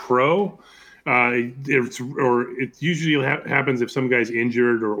as a pro, it usually happens if some guy's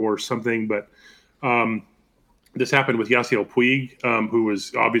injured or something. But this happened with Yasiel Puig, who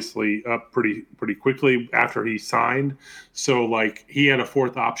was obviously up pretty quickly after he signed. So like he had a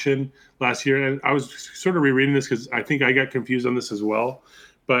fourth option last year, and I was sort of rereading this because I think I got confused on this as well.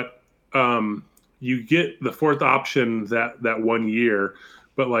 But you get the fourth option that 1 year,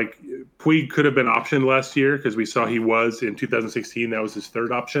 but like Puig could have been optioned last year because we saw he was in 2016. That was his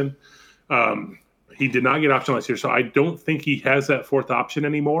third option. He did not get optioned last year, so I don't think he has that fourth option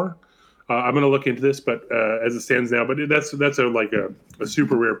anymore. I'm going to look into this, but as it stands now, but that's a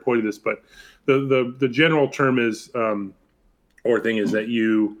super rare point of this. But the general term is or thing is that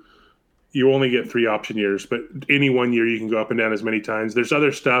you only get 3 option years, but any 1 year you can go up and down as many times. There's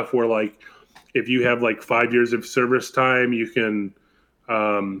other stuff where like if you have like 5 years of service time, you can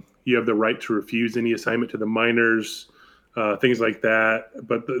you have the right to refuse any assignment to the minors, things like that.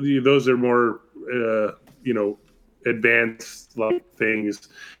 But those are more advanced things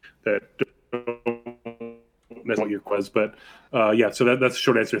that that's what your quiz. But so that's the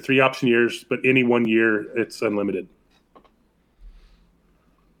short answer. 3 option years, but any 1 year it's unlimited.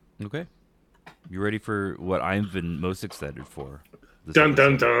 Okay. You ready for what I've been most excited for? Dun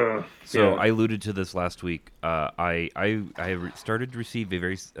dun dun. So I alluded to this last week. I started to receive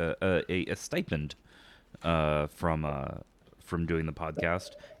a stipend from doing the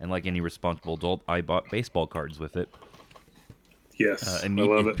podcast, and like any responsible adult, I bought baseball cards with it. Yes, I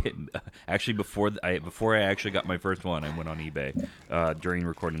love it. Actually, before I actually got my first one, I went on eBay during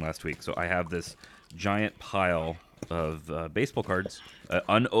recording last week. So I have this giant pile of baseball cards,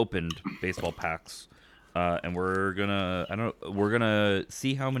 unopened baseball packs, and we're gonna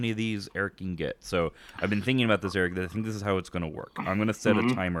see how many of these Eric can get. So I've been thinking about this, Eric. I think this is how it's gonna work. I'm gonna set a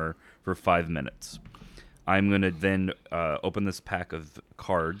timer for 5 minutes. I'm gonna then open this pack of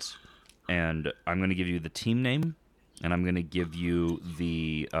cards, and I'm gonna give you the team name. And I'm going to give you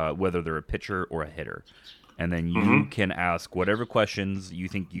the whether they're a pitcher or a hitter. And then you can ask whatever questions you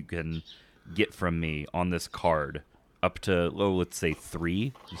think you can get from me on this card up to, let's say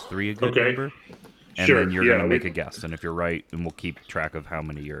 3. Is 3 a good number? And then you're going to make a guess. And if you're right, then we'll keep track of how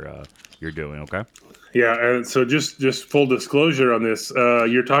many you're doing, okay? Yeah, and so just full disclosure on this.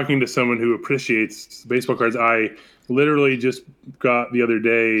 You're talking to someone who appreciates baseball cards. I literally just got the other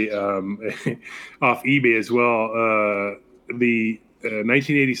day off eBay as well the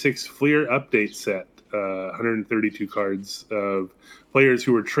 1986 Fleer update set, 132 cards of players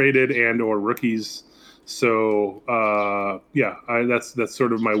who were traded and or rookies. So that's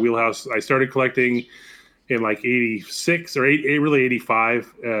sort of my wheelhouse. I started collecting in like 86 or really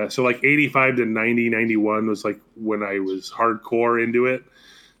 85. So like 85 to 90, 91 was like when I was hardcore into it.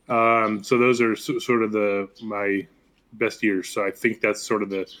 So those are sort of my best years. So I think that's sort of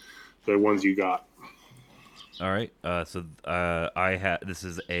the ones you got. All right. This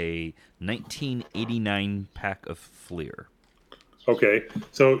is a 1989 pack of Fleer. Okay.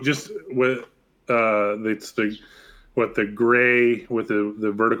 So just with it's the gray with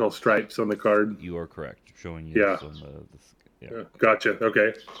the vertical stripes on the card. You are correct. Showing you this on the Gotcha.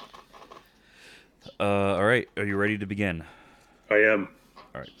 Okay. All right. Are you ready to begin? I am.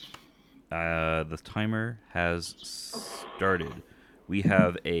 All right. The timer has started. We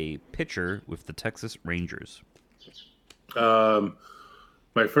have a pitcher with the Texas Rangers. My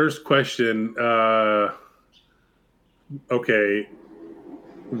first question. Okay.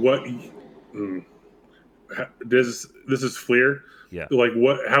 What? This is Fleer. Yeah. Like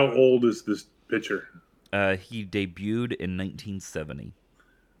what? How old is this pitcher? He debuted in 1970.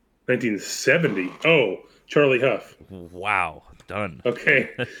 1970. Oh, Charlie Huff. Wow. Done. Okay.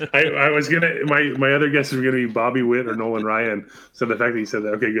 I was gonna my other guesses were gonna be Bobby Witt or Nolan Ryan. So the fact that you said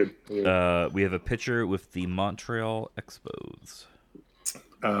that, okay, good. We have a pitcher with the Montreal Expos.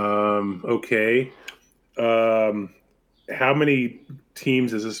 Okay. How many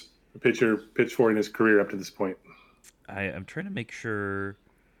teams has this pitcher pitched for in his career up to this point? I'm trying to make sure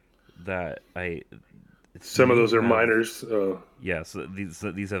that some of those are minors. Yeah, so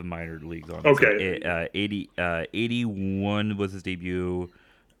these have minor leagues on. Okay. So 81 was his debut.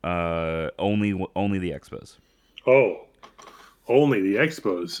 Only the Expos. Oh, only the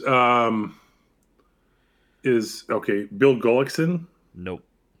Expos. Is okay. Bill Gullickson? Nope.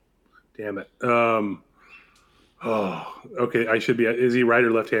 Damn it. Okay. I should be. Is he right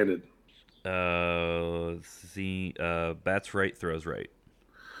or left-handed? Bats right, throws right.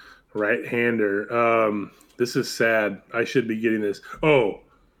 Right-hander. This is sad. I should be getting this. Oh,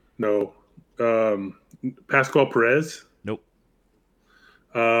 No. Pascual Perez? Nope.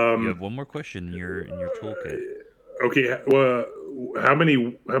 You have one more question in your toolkit. Okay. Well, how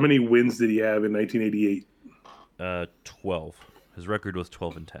many wins did he have in 1988? 12. His record was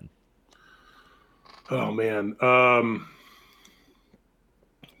 12-10. Oh man.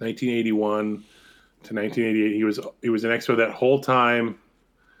 1981 to 1988. He was an Expo that whole time.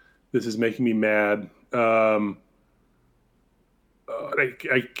 This is making me mad. I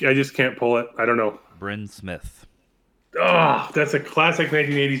just can't pull it. I don't know. Bryn Smith. Oh, that's a classic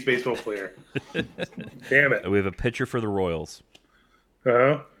 1980s baseball player. Damn it. We have a pitcher for the Royals.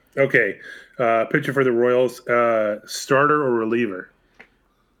 Uh-huh. Okay. Pitcher for the Royals. Starter or reliever?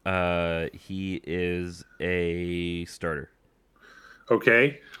 He is a starter.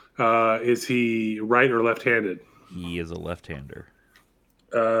 Okay. Is he right or left-handed? He is a left-hander.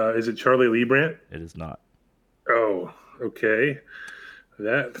 Is it Charlie Leibrandt? It is not. Oh, okay.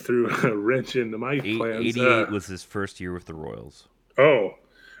 That threw a wrench into my plans. 88 was his first year with the Royals. Oh,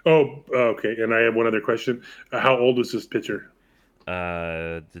 okay. And I have one other question. How old was this pitcher?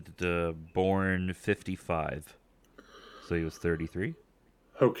 Born 55. So he was 33.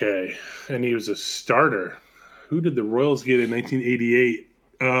 Okay. And he was a starter. Who did the Royals get in 1988?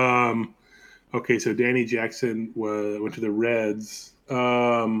 Okay, so Danny Jackson went to the Reds.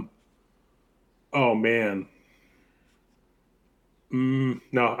 Oh, man.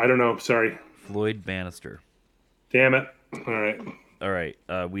 No, I don't know. Sorry. Floyd Bannister. Damn it. All right.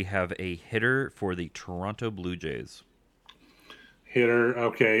 We have a hitter for the Toronto Blue Jays. Hitter.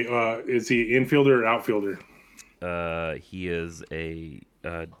 Okay. Is he infielder or outfielder? He is a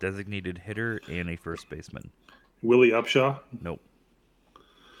designated hitter and a first baseman. Willie Upshaw? Nope.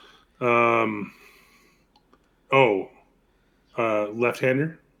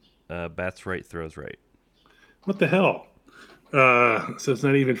 Left-hander? Bats right, throws right. What the hell? So it's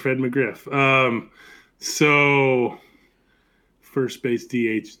not even Fred McGriff. So first base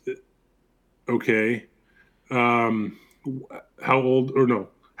DH. Okay. How old or no?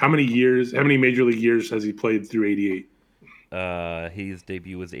 How many major league years has he played through 88? His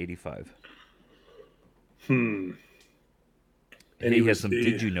debut was 85. And he has some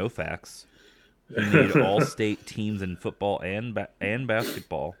did you know facts. He made all-state teams in football and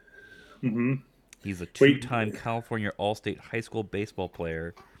basketball. Mm-hmm. He's a two-time California All-State high school baseball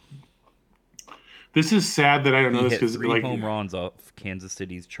player. This is sad that I don't know this because three home runs off Kansas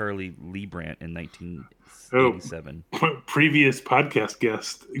City's Charlie Leibrandt in 1987. Previous podcast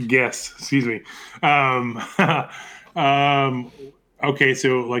guest. Excuse me. Okay,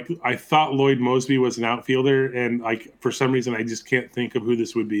 so I thought Lloyd Mosby was an outfielder, and for some reason I just can't think of who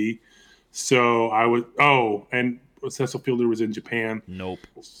this would be. So I would. Oh, and Cecil Fielder was in Japan. Nope.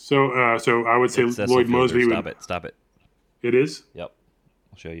 So I would say Lloyd Mosby. Stop it. It is? Yep.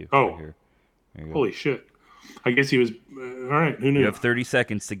 I'll show you. Oh. Right here. There you go. Holy shit. I guess he was. All right. Who knew? You have 30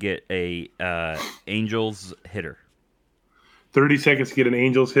 seconds to get a Angels hitter. 30 seconds to get an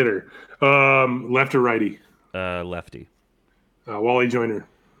Angels hitter. Left or righty? Lefty. Wally Joyner.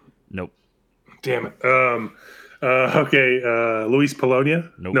 Nope. Damn it. Okay. Luis Polonia?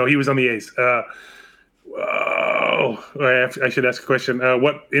 Nope. No, he was on the A's. I should ask a question.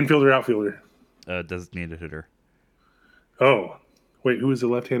 What infielder, outfielder? Designated hitter. Oh, wait. Who was the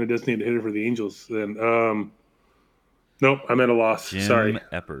left-handed designated hitter for the Angels then? Nope. I'm at a loss. Jim Sorry.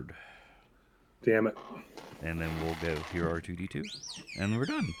 Eppard. Damn it. And then we'll go here R2D2, and we're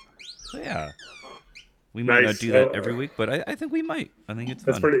done. So yeah. We might not do that every week, but I think we might. I think it's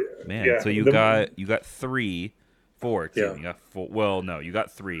fun. Pretty, man. Yeah. So you got 4. Yeah. You got 4. Well, no, you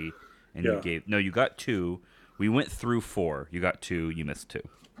got 3, and you got 2. We went through 4. You got 2. You missed 2.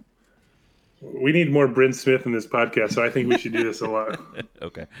 We need more Bryn Smith in this podcast, so I think we should do this a lot.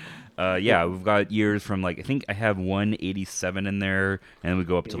 Okay. Yeah, we've got years from I think I have 187 in there, and we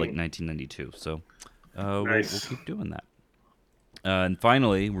go up to 1992. So nice. we'll keep doing that. And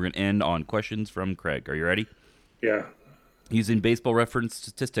finally, we're going to end on questions from Craig. Are you ready? Yeah. Using baseball reference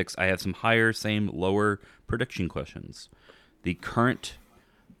statistics, I have some higher, same, lower prediction questions. The current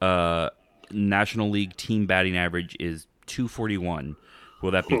National League team batting average is .241. Will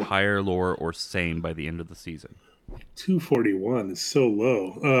that be higher, lower, or same by the end of the season? 241 is so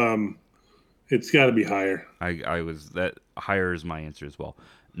low. It's got to be higher. Higher is my answer as well.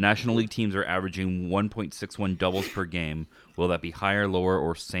 National League teams are averaging 1.61 doubles per game. Will that be higher, lower,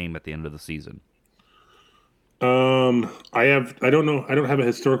 or same at the end of the season? I don't know. I don't have a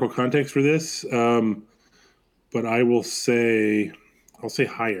historical context for this. But I'll say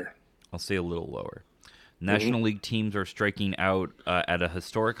higher. I'll say a little lower. National League teams are striking out at a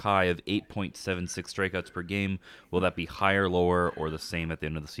historic high of 8.76 strikeouts per game. Will that be higher, lower, or the same at the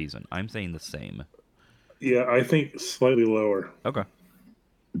end of the season? I'm saying the same. Yeah, I think slightly lower. Okay.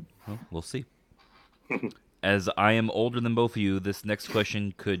 Well, we'll see. As I am older than both of you, this next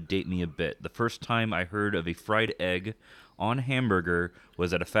question could date me a bit. The first time I heard of a fried egg on hamburger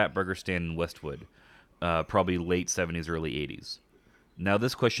was at a Fat Burger stand in Westwood, probably late 70s, early 80s. Now,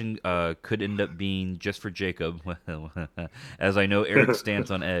 this question could end up being just for Jacob, as I know Eric's stance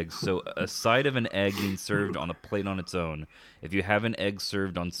on eggs. So, aside of an egg being served on a plate on its own, if you have an egg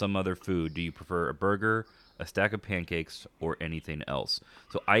served on some other food, do you prefer a burger, a stack of pancakes, or anything else?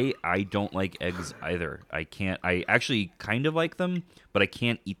 So, I don't like eggs either. I actually kind of like them, but I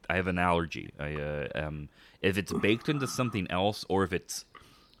can't eat. I have an allergy. If it's baked into something else, or if it's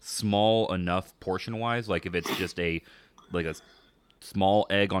small enough portion-wise, like if it's just a small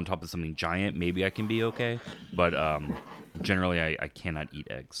egg on top of something giant, maybe I can be okay. But generally, I cannot eat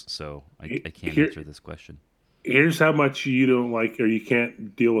eggs, so I can't answer this question. Here's how much you don't like or you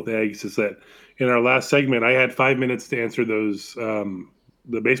can't deal with eggs is that in our last segment, I had 5 minutes to answer those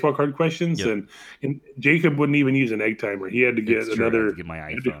the baseball card questions, Yep. and Jacob wouldn't even use an egg timer. He had to get It's true. I another. had to get my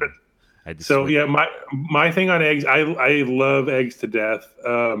iPhone. I had to So switch. yeah, my thing on eggs, I love eggs to death.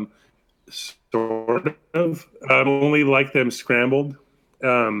 Sort of. I only like them scrambled,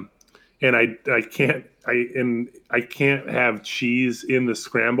 and I can't have cheese in the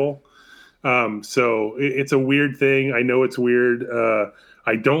scramble. So it's a weird thing. I know it's weird.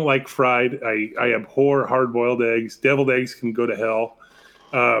 I don't like fried. I abhor hard boiled eggs. Deviled eggs can go to hell.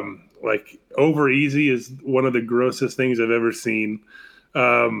 Like over easy is one of the grossest things I've ever seen.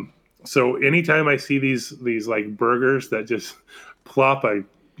 So anytime I see these like burgers that just plop a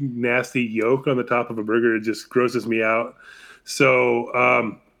nasty yolk on the top of a burger, it just grosses me out.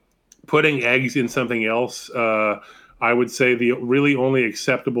 So putting eggs in something else, I would say the really only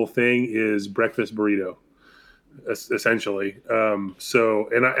acceptable thing is breakfast burrito, essentially. So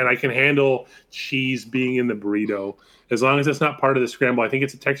I can handle cheese being in the burrito as long as it's not part of the scramble. I think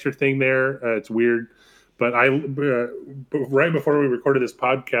it's a texture thing there. It's weird. But right before we recorded this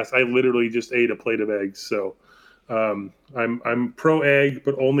podcast, I literally just ate a plate of eggs. So I'm pro egg,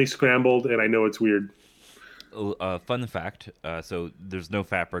 but only scrambled, and I know it's weird. Fun fact: so there's no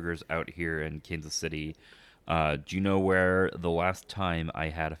Fat Burgers out here in Kansas City. Do you know where the last time I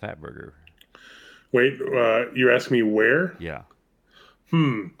had a Fat Burger? Wait, you're asking me where? Yeah.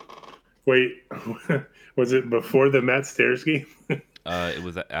 Wait, was it before the Matt Stairs game? It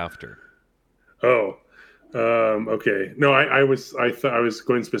was after. Oh. Okay. No, I thought I was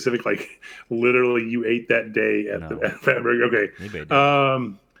going specific, like literally you ate that day at the Fat Burger. Okay. Maybe I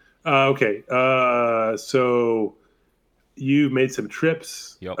did. Okay. So you made some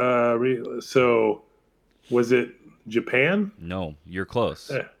trips. Yep. So was it Japan? No, you're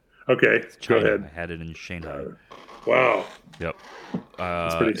close. Okay. Go China. ahead. I had it in Shanghai. Wow. Yep.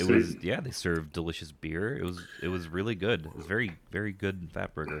 pretty it sweet. was they served delicious beer. It was really good. It was very, very good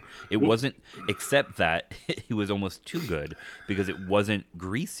Fat Burger. It wasn't, except that it was almost too good because it wasn't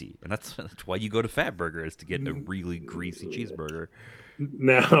greasy, and that's why you go to Fat Burger, is to get a really greasy cheeseburger.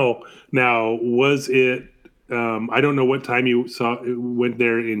 Now was it? I don't know what time you went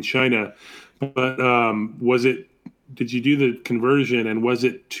there in China, but was it? Did you do the conversion, and was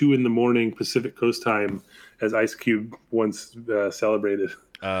it 2 a.m. Pacific Coast time, as Ice Cube once celebrated?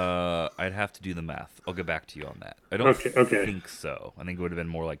 I'd have to do the math. I'll get back to you on that. I don't think so. I think it would have been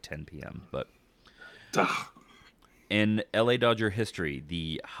more like 10 p.m. But in LA Dodger history,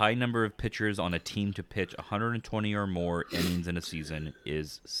 the high number of pitchers on a team to pitch 120 or more innings in a season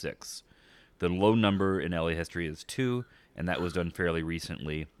is 6. The low number in LA history is 2, and that was done fairly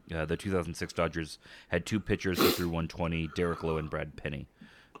recently. The 2006 Dodgers had 2 pitchers who threw 120, Derek Lowe and Brad Penny.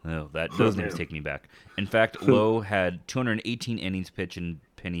 Oh, those names take me back. In fact, Lowe had 218 innings pitched, and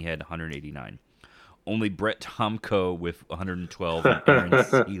Penny had 189. Only Brett Tomko with 112 and Aaron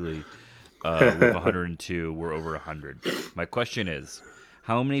Seeley with 102 were over 100. My question is,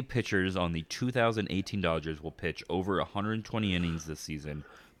 how many pitchers on the 2018 Dodgers will pitch over 120 innings this season?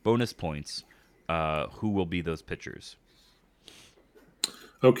 Bonus points. Who will be those pitchers?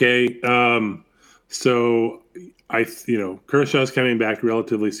 Okay. So Kershaw's coming back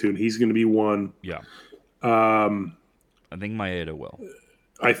relatively soon. He's going to be one. Yeah. I think Maeda will.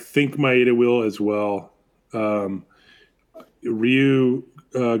 I think Maeda will as well. Ryu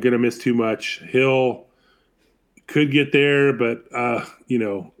going to miss too much. Hill could get there, but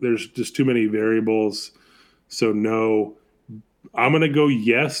there's just too many variables. So no. I'm going to go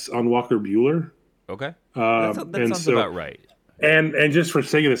yes on Walker Buehler. Okay. That sounds about right. And just for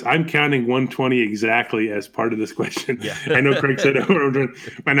sake of this, I'm counting 120 exactly as part of this question. Yeah. I know Craig said over.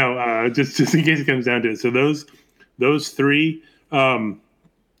 I know, just in case it comes down to it. So those three,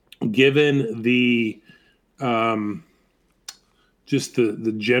 given the just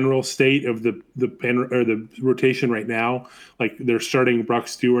the general state of the rotation right now, like they're starting Brock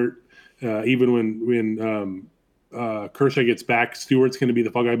Stewart. Even when Kershaw gets back, Stewart's going to be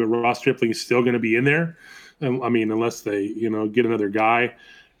the fall guy, but Ross Stripling is still going to be in there. I mean, unless they, get another guy.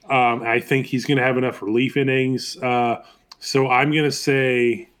 I think he's going to have enough relief innings. So I'm going to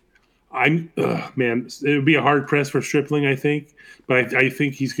say, man, it would be a hard press for Stripling, I think. But I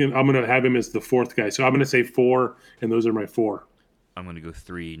think I'm going to have him as the fourth guy. So I'm going to say 4, and those are my 4. I'm going to go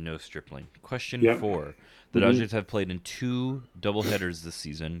 3, no Stripling. Question 4. The Mm-hmm. Dodgers have played in 2 doubleheaders this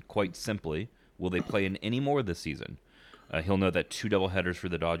season. Quite simply, will they play in any more this season? He'll know that 2 doubleheaders for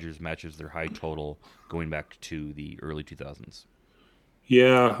the Dodgers matches their high total going back to the early 2000s.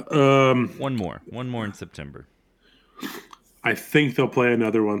 Yeah. One more in September. I think they'll play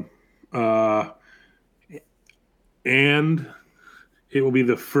another one. And it will be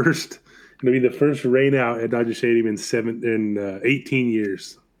the first rain out at Dodger Stadium in 18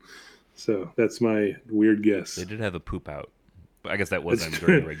 years. So that's my weird guess. They did have a poop out. I guess that wasn't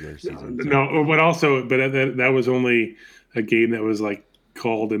during the regular season. So. No, but that was only a game that was like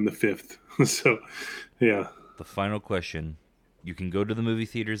called in the 5th. So, yeah. The final question. You can go to the movie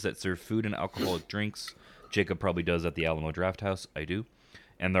theaters that serve food and alcoholic drinks. Jacob probably does at the Alamo Drafthouse. I do.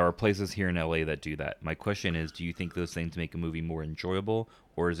 And there are places here in LA that do that. My question is, do you think those things make a movie more enjoyable,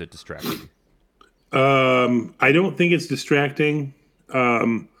 or is it distracting? I don't think it's distracting.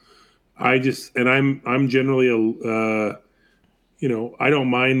 I'm generally I don't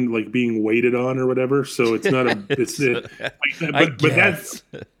mind like being waited on or whatever. So it's not but that's,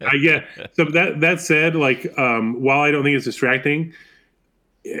 I get. So that said, like, while I don't think it's distracting,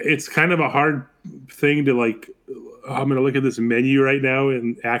 it's kind of a hard thing to like, I'm going to look at this menu right now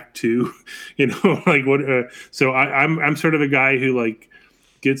in Act 2, like what, so I'm sort of a guy who like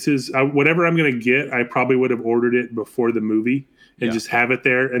gets his, whatever I'm going to get, I probably would have ordered it before the movie and just have it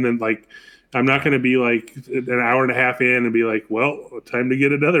there. And then like, I'm not going to be like an hour and a half in and be like, well, time to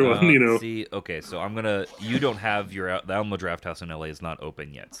get another one, See, okay, so you don't have the Alamo Drafthouse in LA is not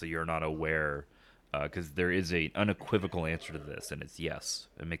open yet, so you're not aware, because there is an unequivocal answer to this, and it's yes.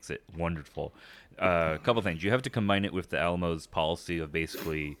 It makes it wonderful. A couple things. You have to combine it with the Alamo's policy of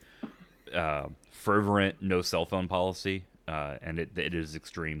basically fervent no cell phone policy, and it is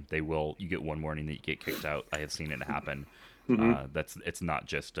extreme. You get one warning that you get kicked out. I have seen it happen. Mm-hmm. It's not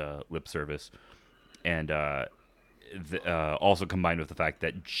just lip service, and also combined with the fact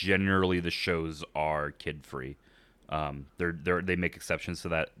that generally the shows are kid free. They make exceptions to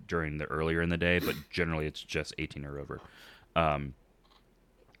that during the earlier in the day, but generally it's just 18 or over.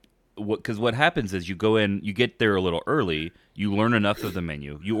 Because what happens is you go in, you get there a little early, you learn enough of the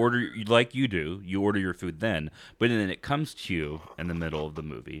menu, you order you order your food then, but then it comes to you in the middle of the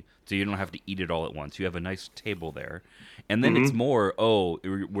movie, so you don't have to eat it all at once. You have a nice table there, and then it's more,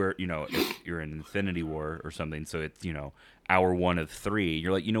 where if you're in Infinity War or something, so it's hour 1 of 3,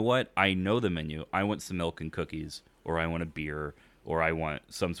 you're like, you know what, I know the menu, I want some milk and cookies, or I want a beer, or I want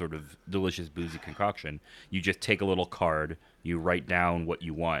some sort of delicious boozy concoction. You just take a little card, you write down what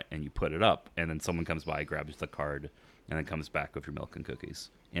you want, and you put it up, and then someone comes by, grabs the card, and then comes back with your milk and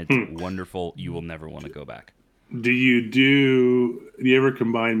cookies. And it's wonderful. You will never want to go back. Do you ever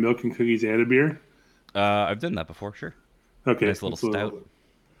combine milk and cookies and a beer? I've done that before, sure. Okay. Nice little stout.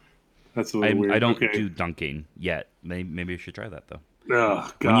 That's a little weird. I don't do dunking yet. Maybe I should try that, though.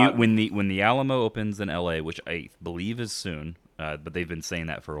 Oh, God. When the Alamo opens in LA, which I believe is soon, but they've been saying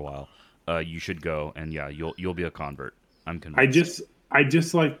that for a while, you should go, and yeah, you'll be a convert. I'm convinced. I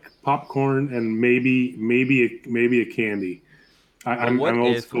just like popcorn and maybe a candy. I'm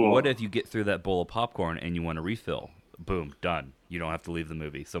old school. What if you get through that bowl of popcorn and you want a refill? Boom, done. You don't have to leave the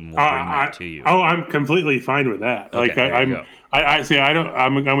movie. Someone will bring that to you. Oh, I'm completely fine with that. Okay, I'm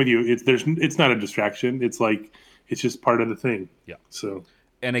with you. It's not a distraction. It's like it's just part of the thing. Yeah. So.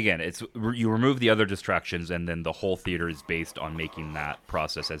 And again, you remove the other distractions, and then the whole theater is based on making that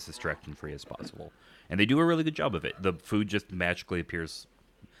process as distraction-free as possible. And they do a really good job of it. The food just magically appears.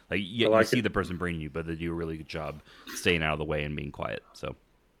 Like you see the person bringing you, but they do a really good job staying out of the way and being quiet. So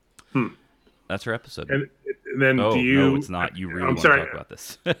that's our episode. And then no, it's not. You really want to talk about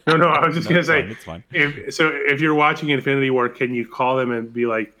this? No. I was just gonna say, it's fine. If you're watching Infinity War, can you call them and be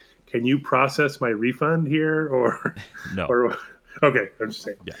like, "Can you process my refund here?" Or no. Or, okay, I'm just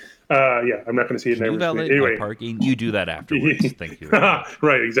saying. Yeah. I'm not going to see it. Can you validate my parking? You do that afterwards. Thank you.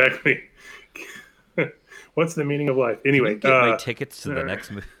 Right, exactly. What's the meaning of life? Anyway, get my tickets to the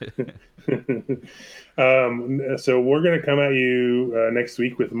next movie. So we're going to come at you next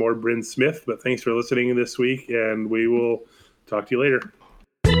week with more Bryn Smith, but thanks for listening this week, and we will talk to you later.